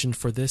 "Our vision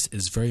for this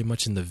is very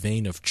much in the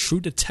vein of True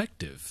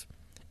Detective.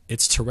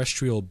 It's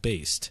terrestrial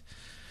based.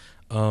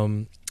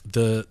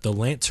 The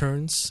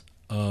Lanterns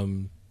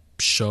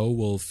show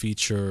will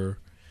feature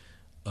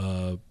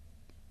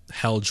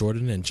Hal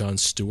Jordan and Jon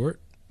Stewart,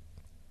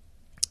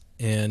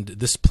 and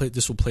this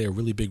will play a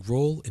really big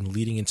role in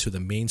leading into the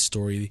main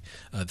story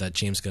that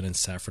James Gunn and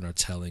Safran are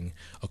telling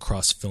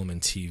across film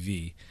and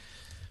TV.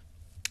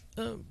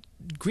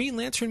 Green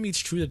Lantern meets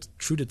True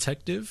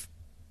Detective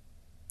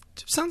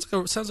sounds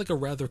like a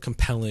rather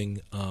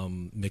compelling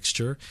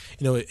mixture.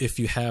 You know, if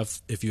you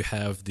have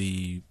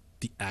the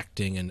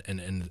acting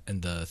and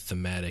the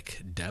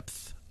thematic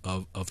depth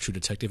of True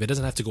Detective, it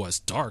doesn't have to go as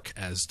dark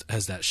as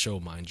that show,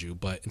 mind you.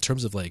 But in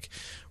terms of like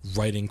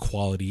writing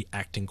quality,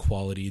 acting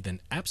quality,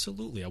 then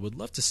absolutely, I would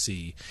love to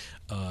see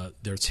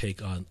their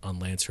take on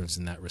Lanterns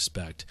in that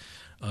respect.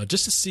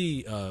 Just to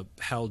see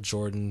Hal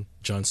Jordan,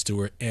 Jon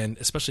Stewart, and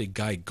especially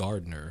Guy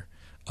Gardner.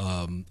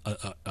 A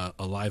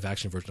live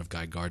action version of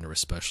Guy Gardner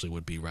especially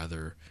would be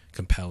rather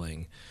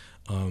compelling,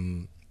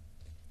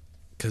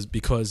 because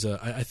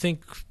I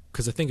think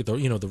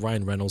the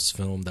Ryan Reynolds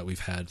film that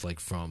we've had, like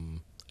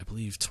from I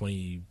believe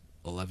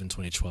 2011,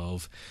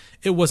 2012,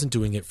 it wasn't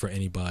doing it for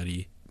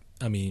anybody.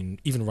 I mean,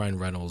 even Ryan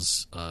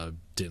Reynolds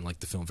didn't like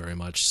the film very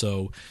much.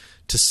 So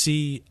to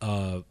see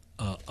a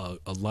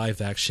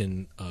live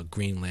action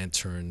Green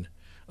Lantern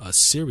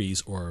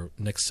series or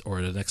the next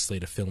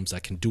slate of films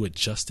that can do it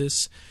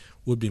justice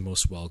would be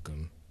most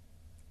welcome.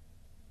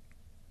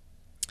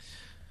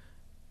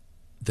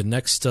 The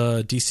next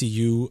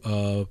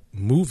DCU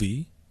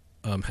movie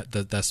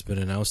that's been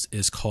announced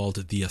is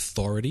called The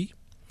Authority.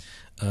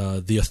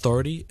 The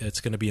Authority, it's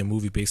going to be a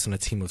movie based on a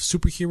team of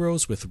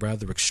superheroes with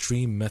rather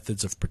extreme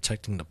methods of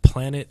protecting the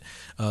planet.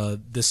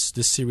 This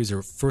series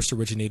first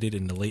originated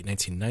in the late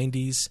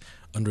 1990s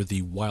under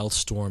the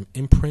Wildstorm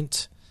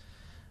imprint,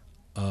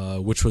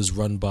 which was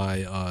run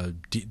by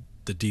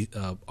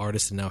the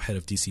artist and now head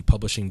of DC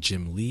Publishing,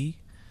 Jim Lee.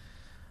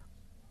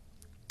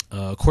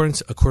 According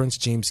to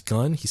James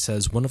Gunn, he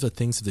says one of the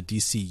things of the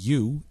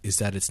DCU is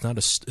that it's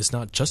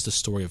not just a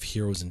story of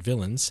heroes and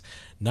villains.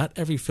 Not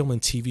every film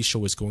and TV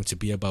show is going to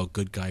be about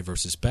good guy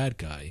versus bad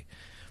guy,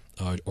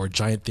 or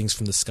giant things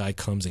from the sky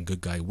comes and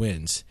good guy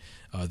wins.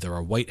 There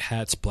are white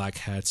hats, black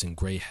hats, and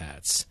gray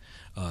hats.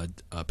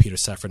 Peter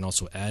Safran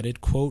also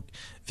added, quote,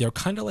 "They're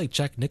kind of like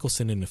Jack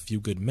Nicholson in A Few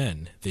Good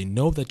Men. They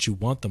know that you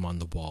want them on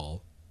the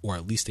wall, or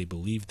at least they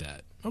believe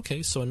that."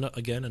 Okay, so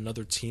again,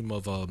 another team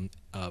of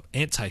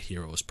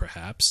anti-heroes,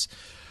 perhaps.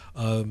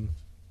 I'm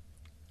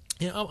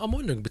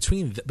wondering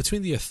between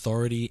the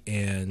Authority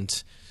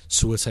and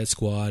Suicide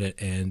Squad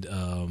and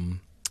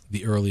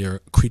the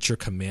earlier Creature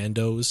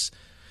Commandos.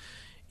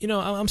 You know,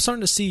 I'm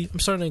starting to see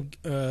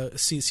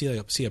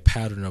a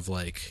pattern of,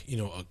 like, you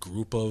know, a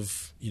group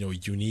of, you know,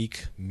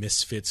 unique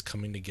misfits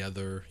coming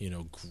together, you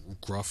know,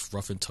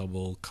 rough and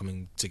tumble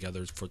coming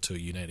together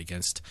to unite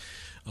against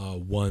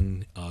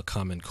one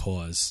common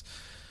cause.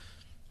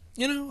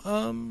 You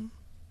know,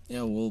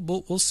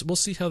 we'll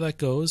see how that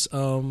goes.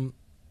 I'm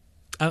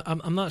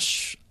not.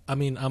 I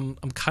mean, I'm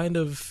kind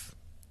of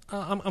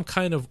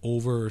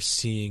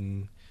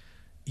overseeing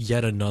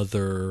yet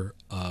another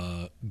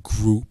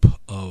group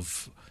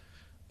of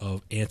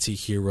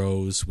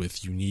anti-heroes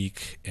with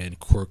unique and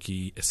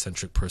quirky,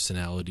 eccentric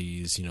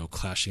personalities, you know,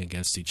 clashing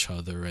against each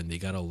other, and they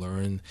got to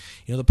learn,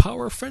 you know, the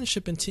power of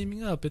friendship and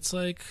teaming up. It's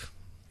like,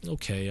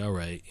 okay, all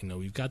right, you know,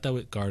 we've got that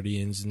with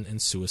Guardians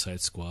and Suicide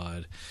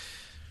Squad,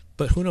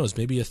 but who knows?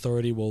 Maybe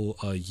Authority will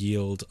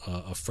yield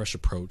a fresh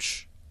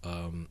approach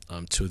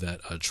to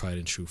that tried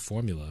and true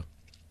formula.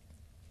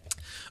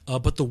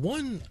 But the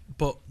one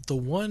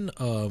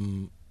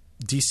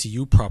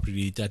DCU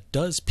property that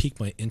does pique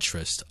my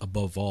interest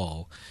above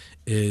all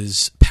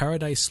is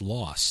Paradise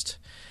Lost.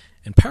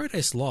 And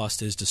Paradise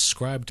Lost is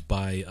described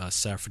by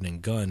Safran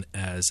and Gunn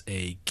as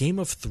a Game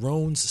of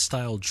Thrones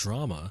style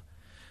drama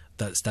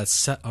that's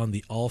set on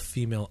the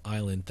all-female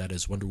island that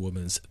is Wonder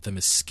Woman's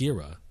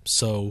Themyscira.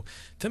 So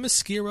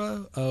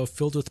Themyscira,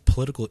 filled with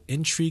political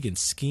intrigue and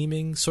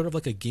scheming, sort of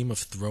like a Game of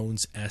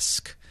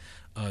Thrones-esque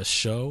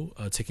show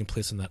taking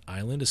place on that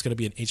island. It's going to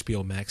be an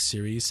HBO Max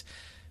series.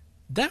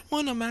 That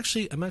one I'm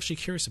actually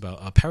curious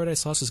about.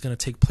 Paradise Lost is going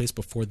to take place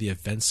before the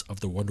events of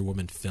the Wonder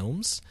Woman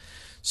films.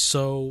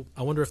 So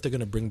I wonder if they're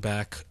going to bring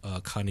back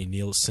Connie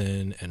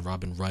Nielsen and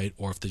Robin Wright,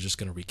 or if they're just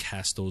going to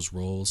recast those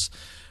roles.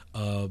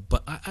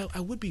 But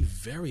I would be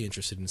very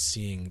interested in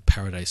seeing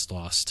Paradise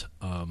Lost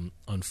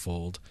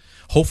unfold.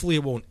 Hopefully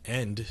it won't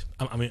end.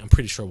 I mean, I'm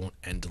pretty sure it won't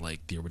end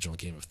like the original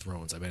Game of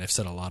Thrones. I mean, I've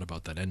said a lot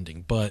about that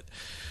ending, but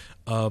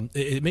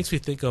it makes me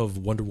think of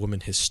Wonder Woman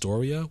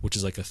Historia, which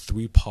is like a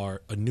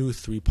new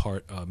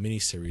three-part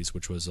miniseries,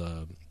 which was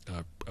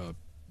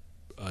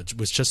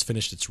just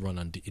finished its run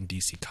in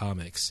DC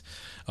Comics.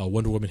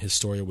 Wonder Woman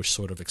Historia, which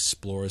sort of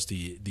explores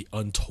the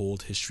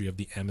untold history of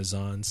the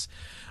Amazons.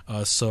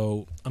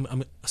 So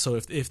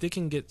if they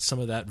can get some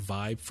of that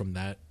vibe from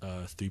that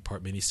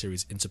three-part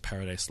miniseries into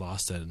Paradise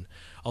Lost, then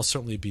I'll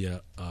certainly be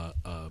a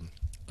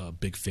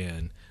big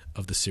fan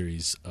of the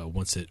series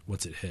once it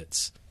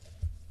hits.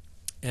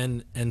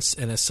 And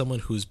as someone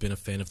who's been a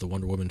fan of the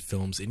Wonder Woman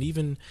films, and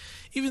even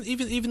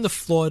the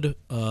flawed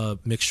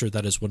mixture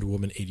that is Wonder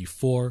Woman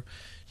 84,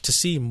 to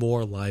see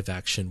more live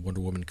action Wonder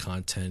Woman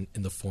content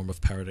in the form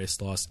of Paradise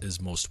Lost is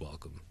most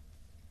welcome.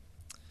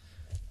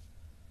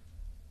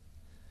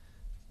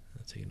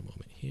 Taking a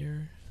moment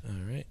here. All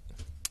right.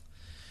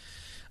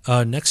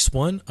 Next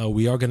one,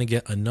 we are going to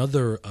get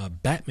another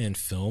Batman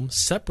film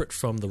separate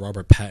from the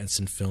Robert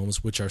Pattinson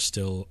films, which are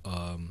still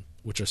in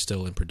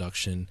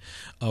production.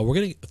 We're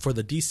going to, for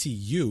the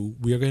DCU,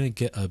 we are going to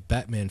get a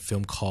Batman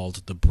film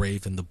called The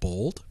Brave and the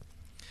Bold,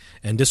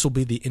 and this will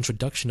be the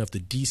introduction of the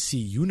DC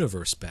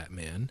Universe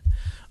Batman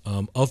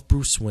of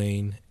Bruce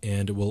Wayne,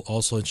 and it will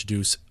also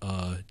introduce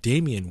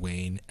Damian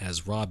Wayne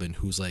as Robin,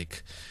 who's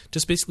like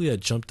just basically a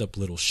jumped up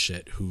little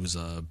shit who's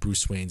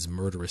Bruce Wayne's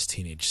murderous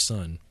teenage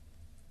son.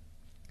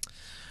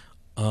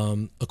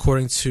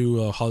 According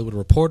to Hollywood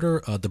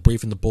Reporter, The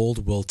Brave and the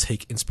Bold will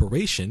take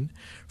inspiration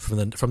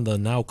from the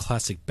now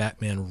classic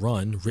Batman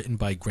run written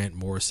by Grant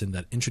Morrison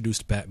that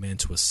introduced Batman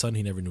to a son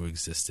he never knew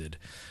existed.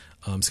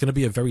 It's going to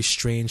be a very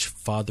strange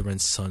father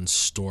and son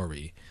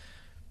story.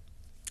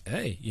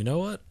 Hey, you know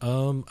what?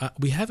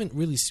 We haven't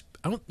really,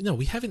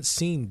 we haven't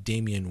seen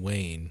Damian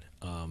Wayne,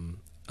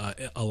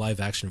 a live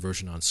action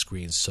version on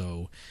screen.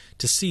 So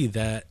to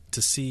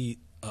see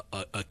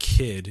a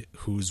kid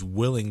who's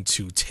willing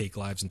to take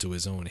lives into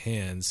his own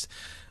hands,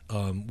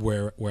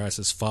 whereas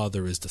his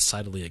father is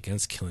decidedly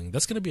against killing,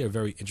 that's going to be a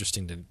very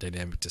interesting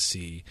dynamic to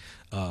see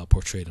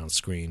portrayed on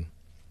screen.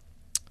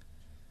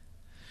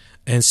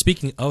 And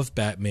speaking of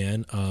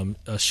Batman,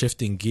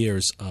 shifting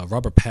gears,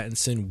 Robert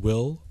Pattinson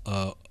will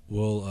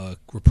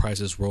reprise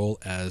his role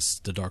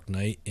as the Dark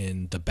Knight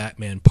in The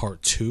Batman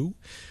Part 2,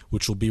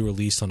 which will be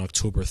released on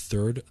October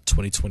 3rd,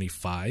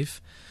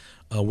 2025.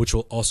 Which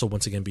will also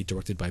once again be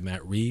directed by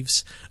Matt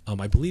Reeves.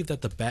 I believe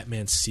that the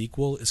Batman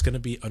sequel is going to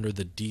be under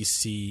the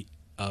DC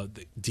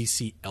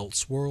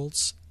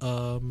Elseworlds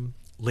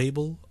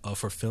label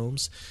for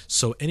films.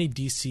 So any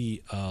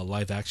DC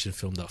live action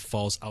film that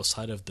falls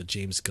outside of the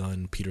James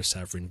Gunn, Peter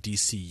Safran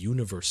DC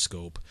Universe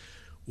scope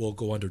will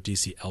go under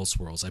DC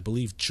Elseworlds. I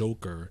believe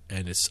Joker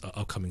and its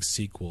upcoming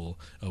sequel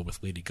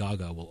with Lady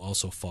Gaga will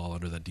also fall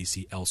under the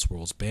DC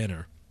Elseworlds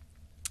banner.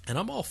 And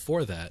I'm all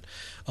for that.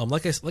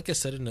 Like I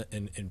said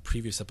in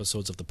previous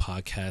episodes of the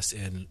podcast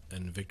and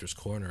Victor's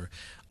Corner,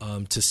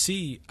 I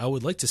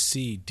would like to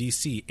see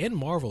DC and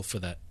Marvel for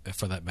that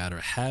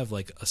matter have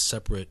like a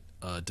separate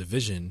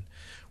division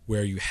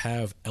where you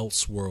have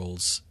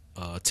Elseworlds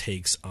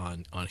takes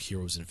on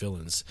heroes and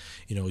villains.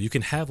 You know, you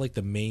can have like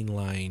the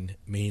mainline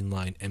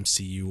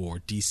MCU or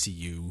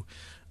DCU.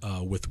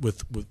 In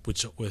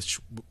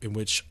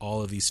which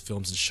all of these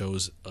films and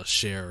shows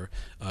share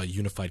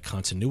unified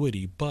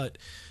continuity, but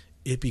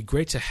it'd be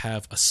great to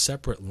have a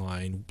separate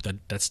line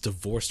that's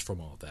divorced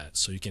from all that.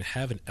 So you can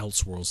have an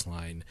Elseworlds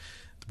line,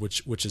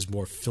 which is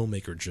more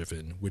filmmaker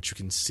driven, which you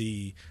can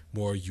see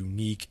more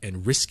unique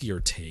and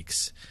riskier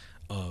takes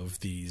of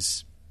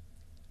these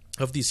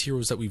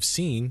heroes that we've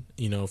seen,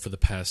 you know, for the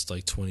past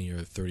like 20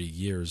 or 30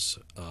 years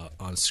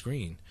on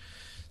screen.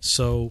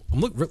 So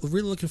I'm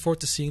really looking forward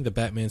to seeing the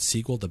Batman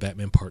sequel, the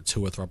Batman Part 2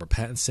 with Robert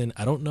Pattinson.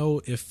 I don't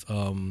know if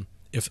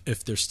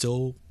they're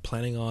still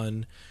planning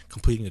on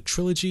completing a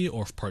trilogy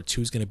or if Part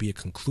 2 is going to be a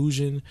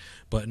conclusion.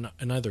 But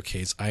in either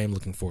case, I am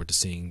looking forward to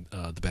seeing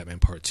the Batman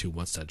Part 2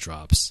 once that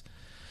drops.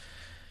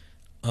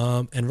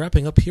 And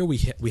wrapping up here, we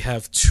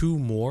have two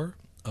more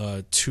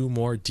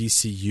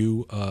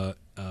DCU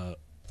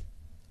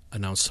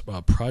announced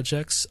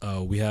projects.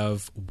 We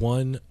have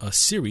a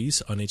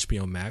series on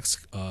HBO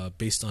Max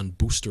based on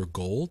Booster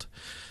Gold,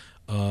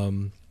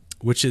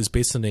 which is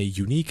based on a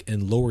unique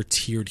and lower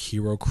tiered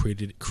hero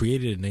created in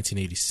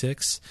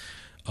 1986.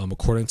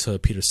 According to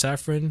Peter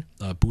Safran,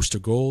 Booster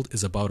Gold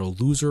is about a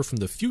loser from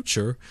the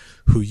future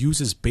who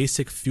uses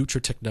basic future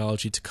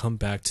technology to come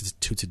back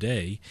to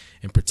today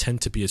and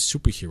pretend to be a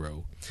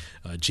superhero.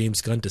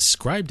 James Gunn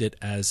described it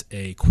as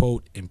a,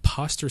 quote,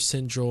 imposter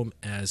syndrome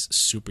as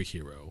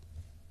superhero.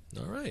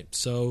 All right,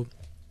 so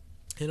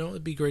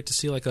it'd be great to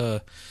see like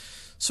a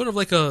sort of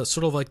like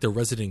the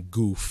resident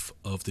goof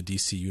of the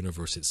DC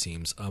universe. It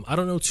seems. I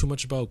don't know too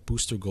much about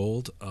Booster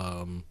Gold.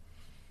 I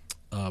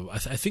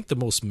think the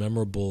most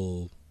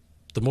memorable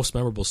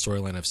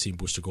storyline I've seen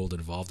Booster Gold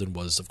involved in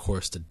was, of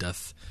course, the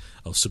death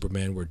of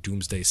Superman, where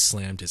Doomsday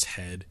slammed his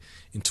head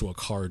into a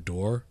car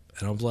door,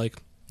 and I'm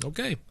like,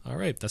 okay, all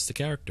right, that's the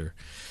character.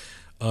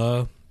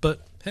 But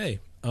hey.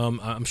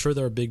 I'm sure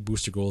there are big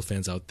Booster Gold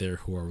fans out there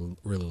who are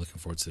really looking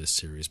forward to this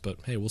series, but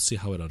hey, we'll see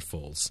how it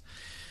unfolds.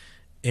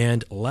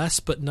 And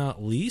last but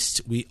not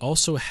least, we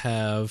also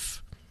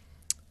have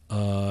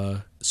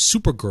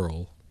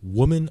Supergirl,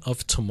 Woman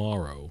of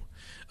Tomorrow,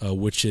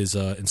 which is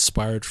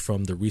inspired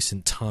from the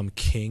recent Tom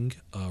King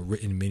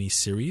written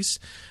miniseries.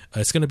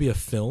 It's going to be a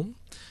film,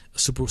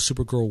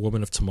 Supergirl,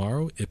 Woman of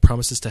Tomorrow. It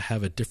promises to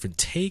have a different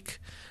take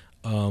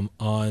on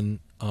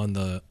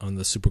the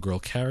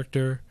Supergirl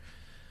character.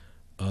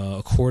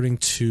 According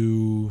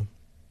to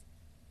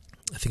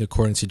I think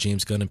according to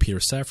James Gunn and Peter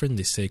Safran,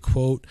 they say,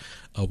 quote,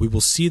 "We will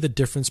see the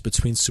difference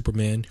between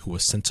Superman, who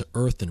was sent to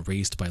Earth and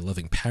raised by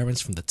loving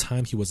parents from the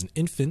time he was an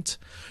infant,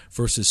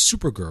 versus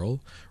Supergirl,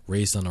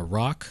 raised on a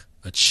rock,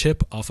 a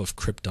chip off of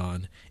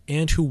Krypton,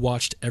 and who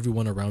watched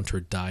everyone around her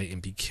die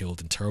and be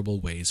killed in terrible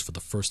ways for the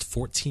first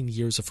 14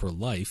 years of her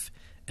life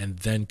and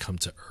then come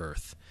to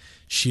Earth.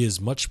 She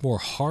is much more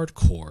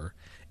hardcore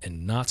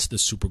and not the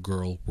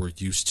Supergirl we're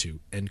used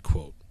to," end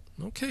quote.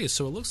 Okay,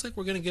 so it looks like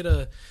we're going to get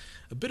a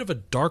bit of a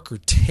darker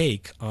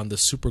take on the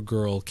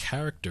Supergirl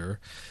character.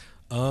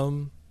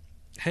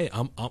 Hey,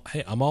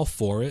 I'm all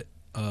for it.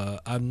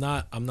 I'm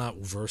not well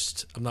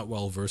versed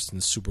in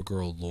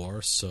Supergirl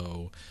lore,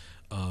 so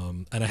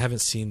and I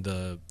haven't seen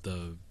the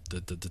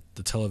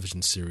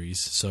television series,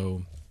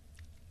 so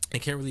I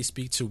can't really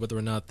speak to whether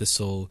or not this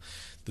will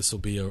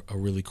be a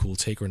really cool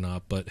take or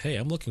not. But hey,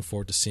 I'm looking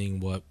forward to seeing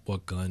what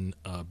Gunn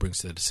brings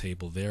to the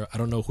table there. I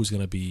don't know who's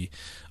going to be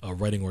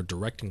writing or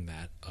directing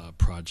that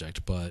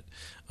project, but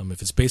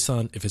if it's based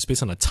on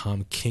a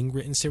Tom King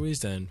written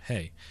series, then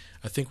hey,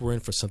 I think we're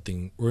in for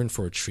something. We're in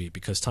for a treat,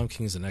 because Tom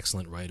King is an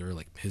excellent writer.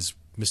 Like, his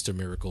Mr.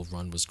 Miracle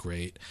run was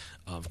great.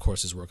 Of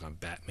course, his work on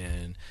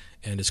Batman,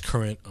 and his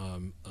current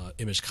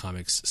Image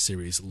Comics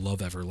series,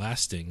 Love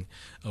Everlasting,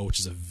 which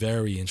is a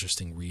very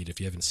interesting read. If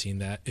you haven't seen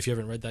that, if you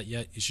haven't read that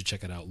yet, you should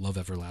check it out. Love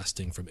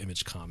Everlasting from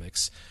Image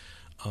Comics.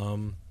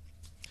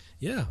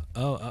 Yeah,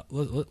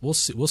 we'll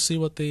see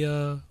what they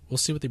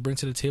bring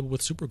to the table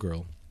with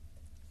Supergirl.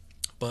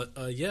 But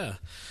yeah,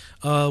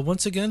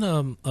 once again,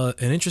 an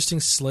interesting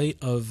slate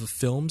of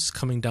films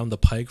coming down the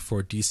pike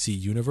for DC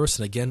Universe,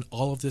 and again,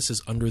 all of this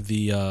is under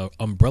the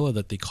umbrella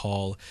that they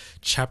call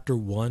Chapter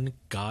 1: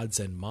 Gods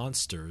and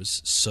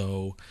Monsters.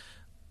 So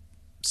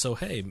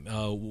hey,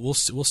 we'll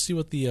see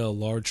what the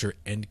larger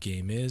end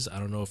game is. I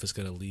don't know if it's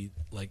gonna lead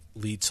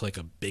to like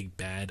a big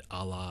bad,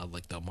 a la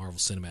like the Marvel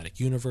Cinematic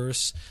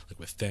Universe, like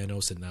with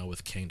Thanos and now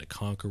with Kang the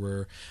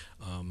Conqueror.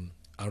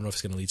 I don't know if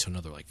it's going to lead to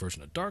another like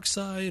version of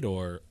Darkseid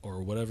or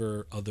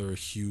whatever other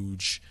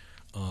huge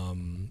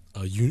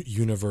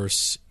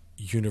universe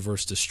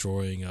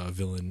destroying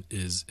villain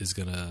is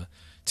going to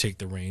take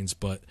the reins.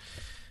 But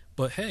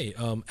hey,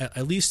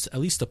 at least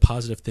the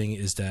positive thing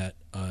is that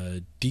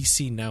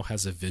DC now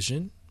has a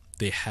vision.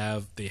 They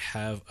have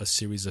a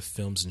series of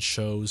films and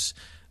shows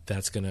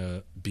that's going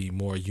to be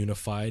more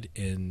unified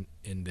in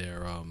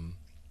their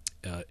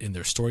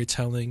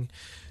storytelling.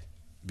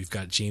 We've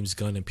got James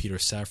Gunn and Peter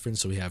Safran,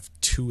 so we have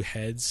two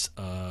heads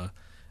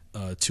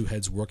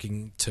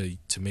working to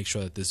make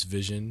sure that this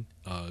vision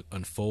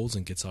unfolds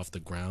and gets off the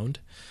ground.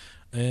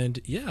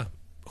 And yeah,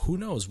 who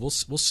knows? We'll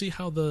see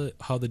how the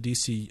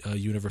DC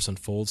universe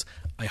unfolds.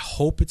 I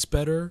hope it's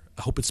better.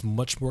 I hope it's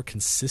much more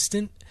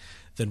consistent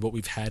than what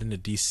we've had in the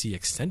DC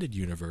extended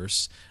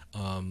universe,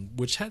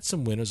 which had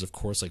some winners, of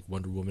course, like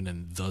Wonder Woman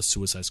and The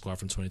Suicide Squad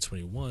from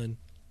 2021.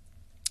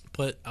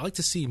 But I like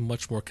to see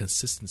much more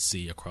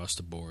consistency across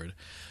the board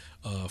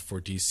for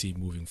DC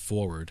moving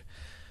forward.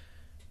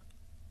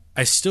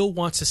 I still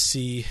want to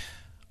see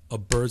a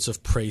Birds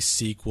of Prey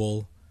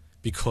sequel,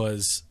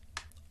 because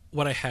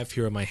what I have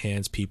here in my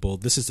hands, people,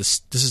 this is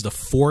the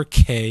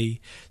 4K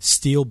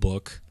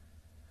steelbook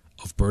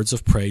of Birds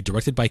of Prey,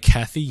 directed by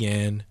Cathy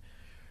Yan,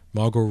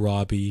 Margot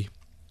Robbie,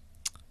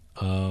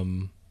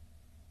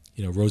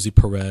 Rosie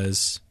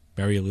Perez,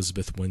 Mary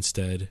Elizabeth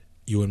Winstead,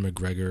 Ewan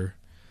McGregor.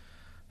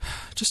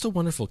 Just a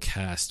wonderful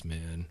cast,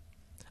 man.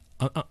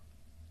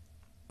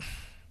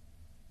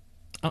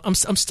 I'm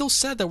still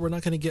sad that we're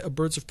not going to get a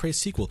Birds of Prey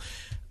sequel.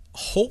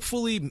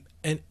 Hopefully,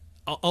 and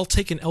I'll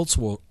take an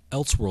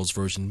Elseworlds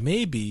version.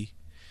 Maybe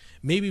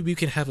we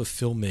can have a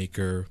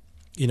filmmaker,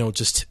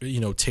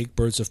 take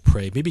Birds of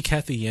Prey. Maybe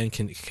Cathy Yan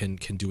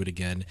can do it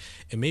again,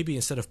 and maybe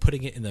instead of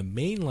putting it in the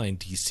mainline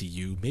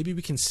DCU, maybe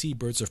we can see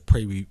Birds of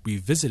Prey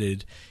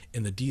revisited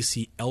in the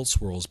DC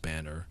Elseworlds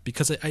banner,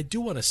 because I do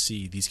want to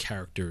see these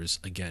characters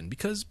again,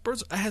 because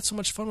I had so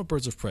much fun with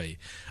Birds of Prey.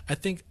 I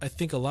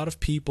think a lot of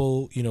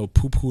people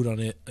poo-pooed on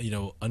it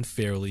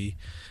unfairly,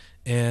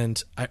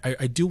 and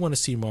I do want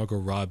to see Margot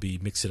Robbie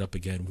mix it up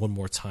again one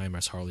more time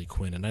as Harley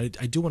Quinn, and I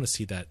do want to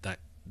see that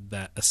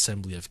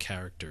assembly of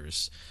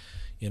characters.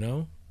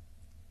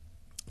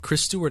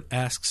 Chris Stewart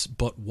asks,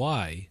 but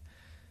why?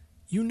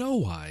 You know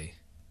why.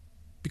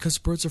 Because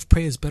Birds of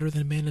Prey is better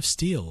than Man of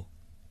Steel.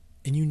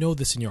 And you know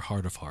this in your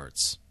heart of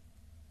hearts.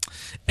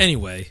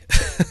 Anyway.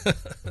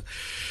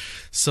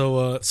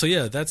 So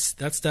yeah, that's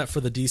that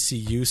for the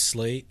DCU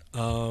slate.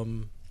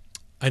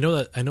 I know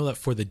that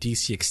for the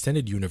DC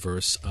extended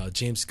universe,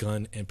 James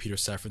Gunn and Peter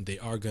Safran, they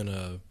are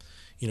gonna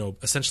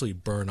essentially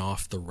burn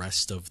off the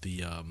rest of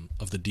the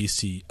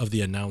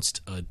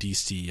announced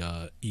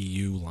DC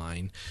EU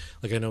line.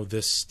 Like, I know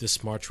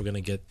this March we're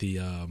gonna get the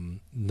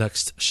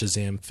next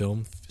Shazam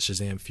film,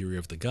 Shazam: Fury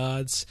of the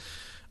Gods.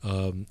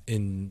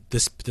 In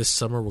this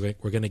summer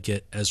we're gonna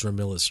get Ezra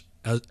Miller's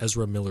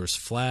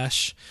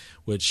Flash,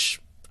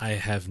 which I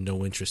have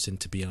no interest in,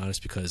 to be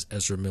honest, because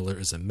Ezra Miller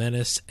is a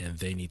menace and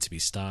they need to be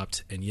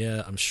stopped. And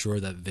yeah, I'm sure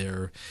that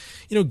they're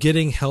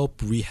getting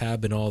help,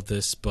 rehab, and all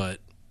this, but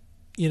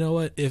you know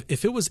what?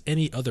 If it was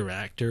any other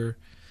actor,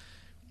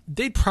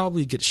 they'd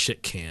probably get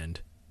shit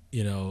canned,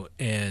 you know,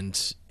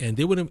 and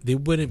they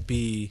wouldn't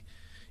be,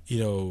 you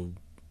know,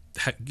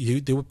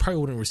 they would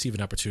probably wouldn't receive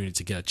an opportunity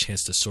to get a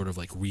chance to sort of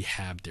like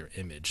rehab their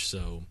image.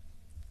 So,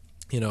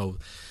 you know,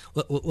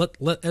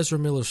 let Ezra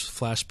Miller's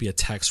Flash be a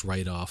tax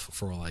write-off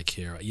for all I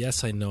care.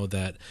 Yes, I know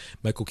that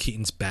Michael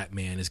Keaton's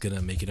Batman is going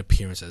to make an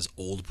appearance as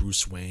old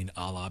Bruce Wayne,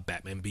 a la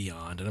Batman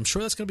Beyond, and I'm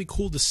sure that's going to be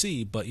cool to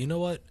see. But you know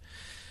what?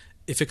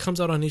 If it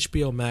comes out on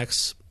HBO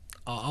Max,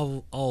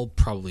 I'll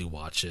probably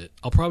watch it.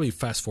 I'll probably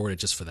fast forward it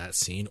just for that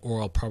scene, or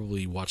I'll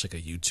probably watch like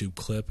a YouTube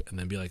clip and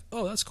then be like,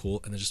 oh, that's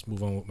cool, and then just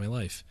move on with my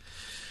life.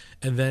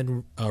 And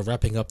then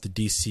wrapping up the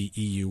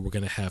DCEU, we're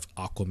going to have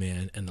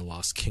Aquaman and the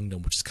Lost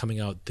Kingdom, which is coming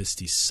out this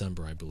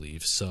December, I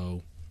believe.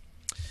 So,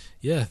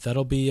 yeah,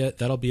 that'll be it.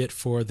 That'll be it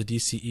for the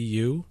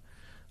DCEU.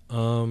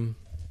 You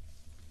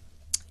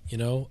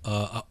know,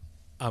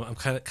 I'm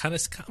kind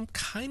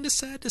of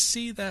sad to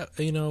see that,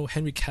 you know,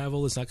 Henry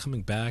Cavill is not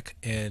coming back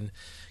and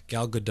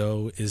Gal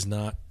Gadot is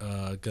not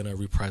gonna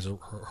reprise her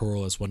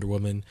role as Wonder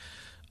Woman.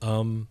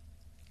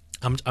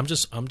 I'm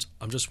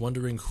just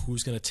wondering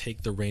who's going to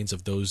take the reins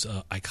of those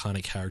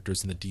iconic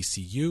characters in the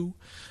DCU,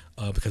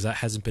 because that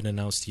hasn't been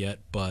announced yet.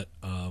 But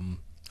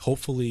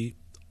hopefully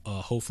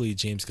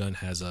James Gunn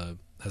has a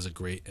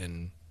great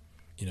and,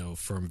 you know,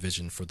 firm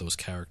vision for those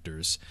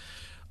characters.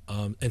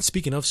 And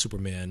speaking of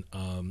Superman,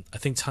 I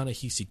think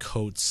Ta-Nehisi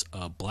Coates'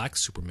 Black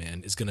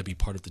Superman is going to be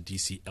part of the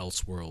DC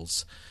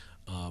Elseworlds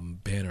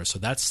banner. So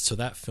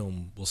that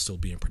film will still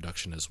be in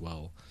production as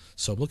well.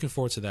 So I'm looking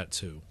forward to that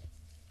too.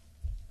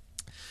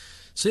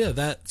 So yeah,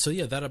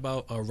 that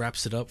about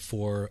wraps it up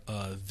for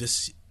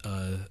this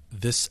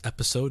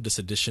episode, this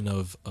edition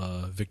of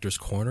Victor's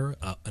Corner,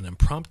 an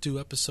impromptu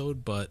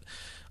episode, but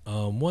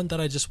one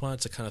that I just wanted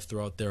to kind of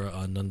throw out there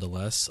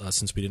nonetheless,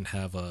 since we didn't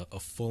have a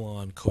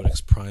full-on Codex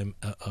Prime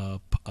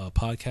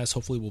podcast.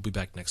 Hopefully we'll be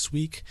back next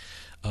week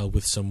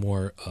with some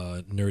more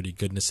nerdy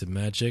goodness and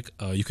magic.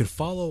 You can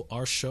follow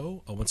our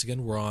show. Once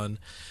again, we're on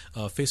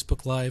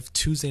Facebook Live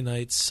Tuesday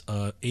nights,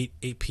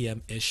 8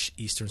 p.m.-ish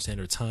Eastern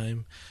Standard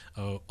Time.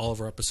 All of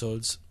our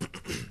episodes,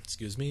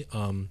 excuse me,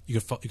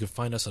 you can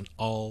find us on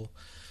all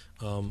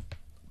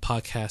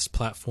podcast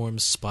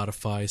platforms: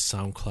 Spotify,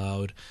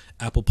 SoundCloud,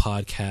 Apple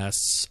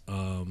Podcasts,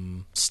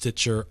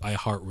 Stitcher,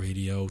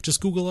 iHeartRadio.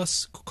 Just Google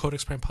us,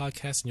 Codex Prime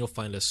Podcast, and you'll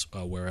find us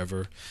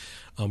wherever.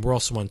 We're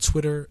also on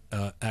Twitter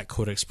at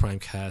Codex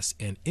Primecast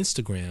and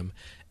Instagram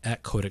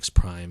at Codex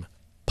Prime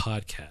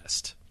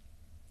Podcast.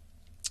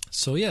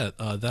 So yeah,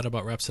 that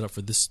about wraps it up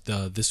for this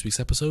week's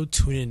episode.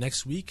 Tune in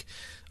next week,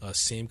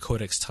 same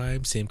Codex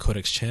time, same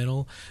Codex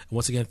channel. And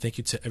once again, thank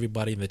you to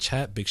everybody in the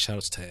chat. Big shout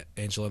outs to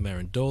Angela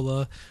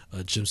Marandola,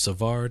 Jim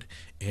Savard,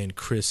 and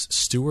Chris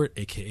Stewart,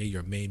 aka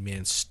your main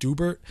man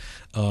Stubert.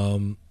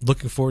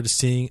 Looking forward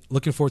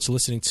to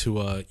listening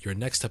to your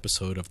next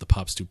episode of the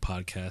Pop Stew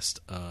podcast.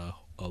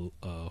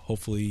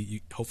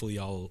 Hopefully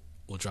y'all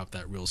will drop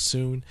that real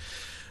soon.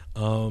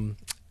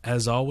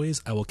 As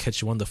always, I will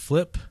catch you on the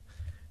flip.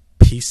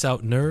 Peace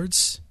out,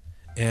 nerds,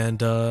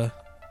 and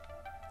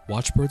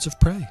watch Birds of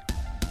Prey.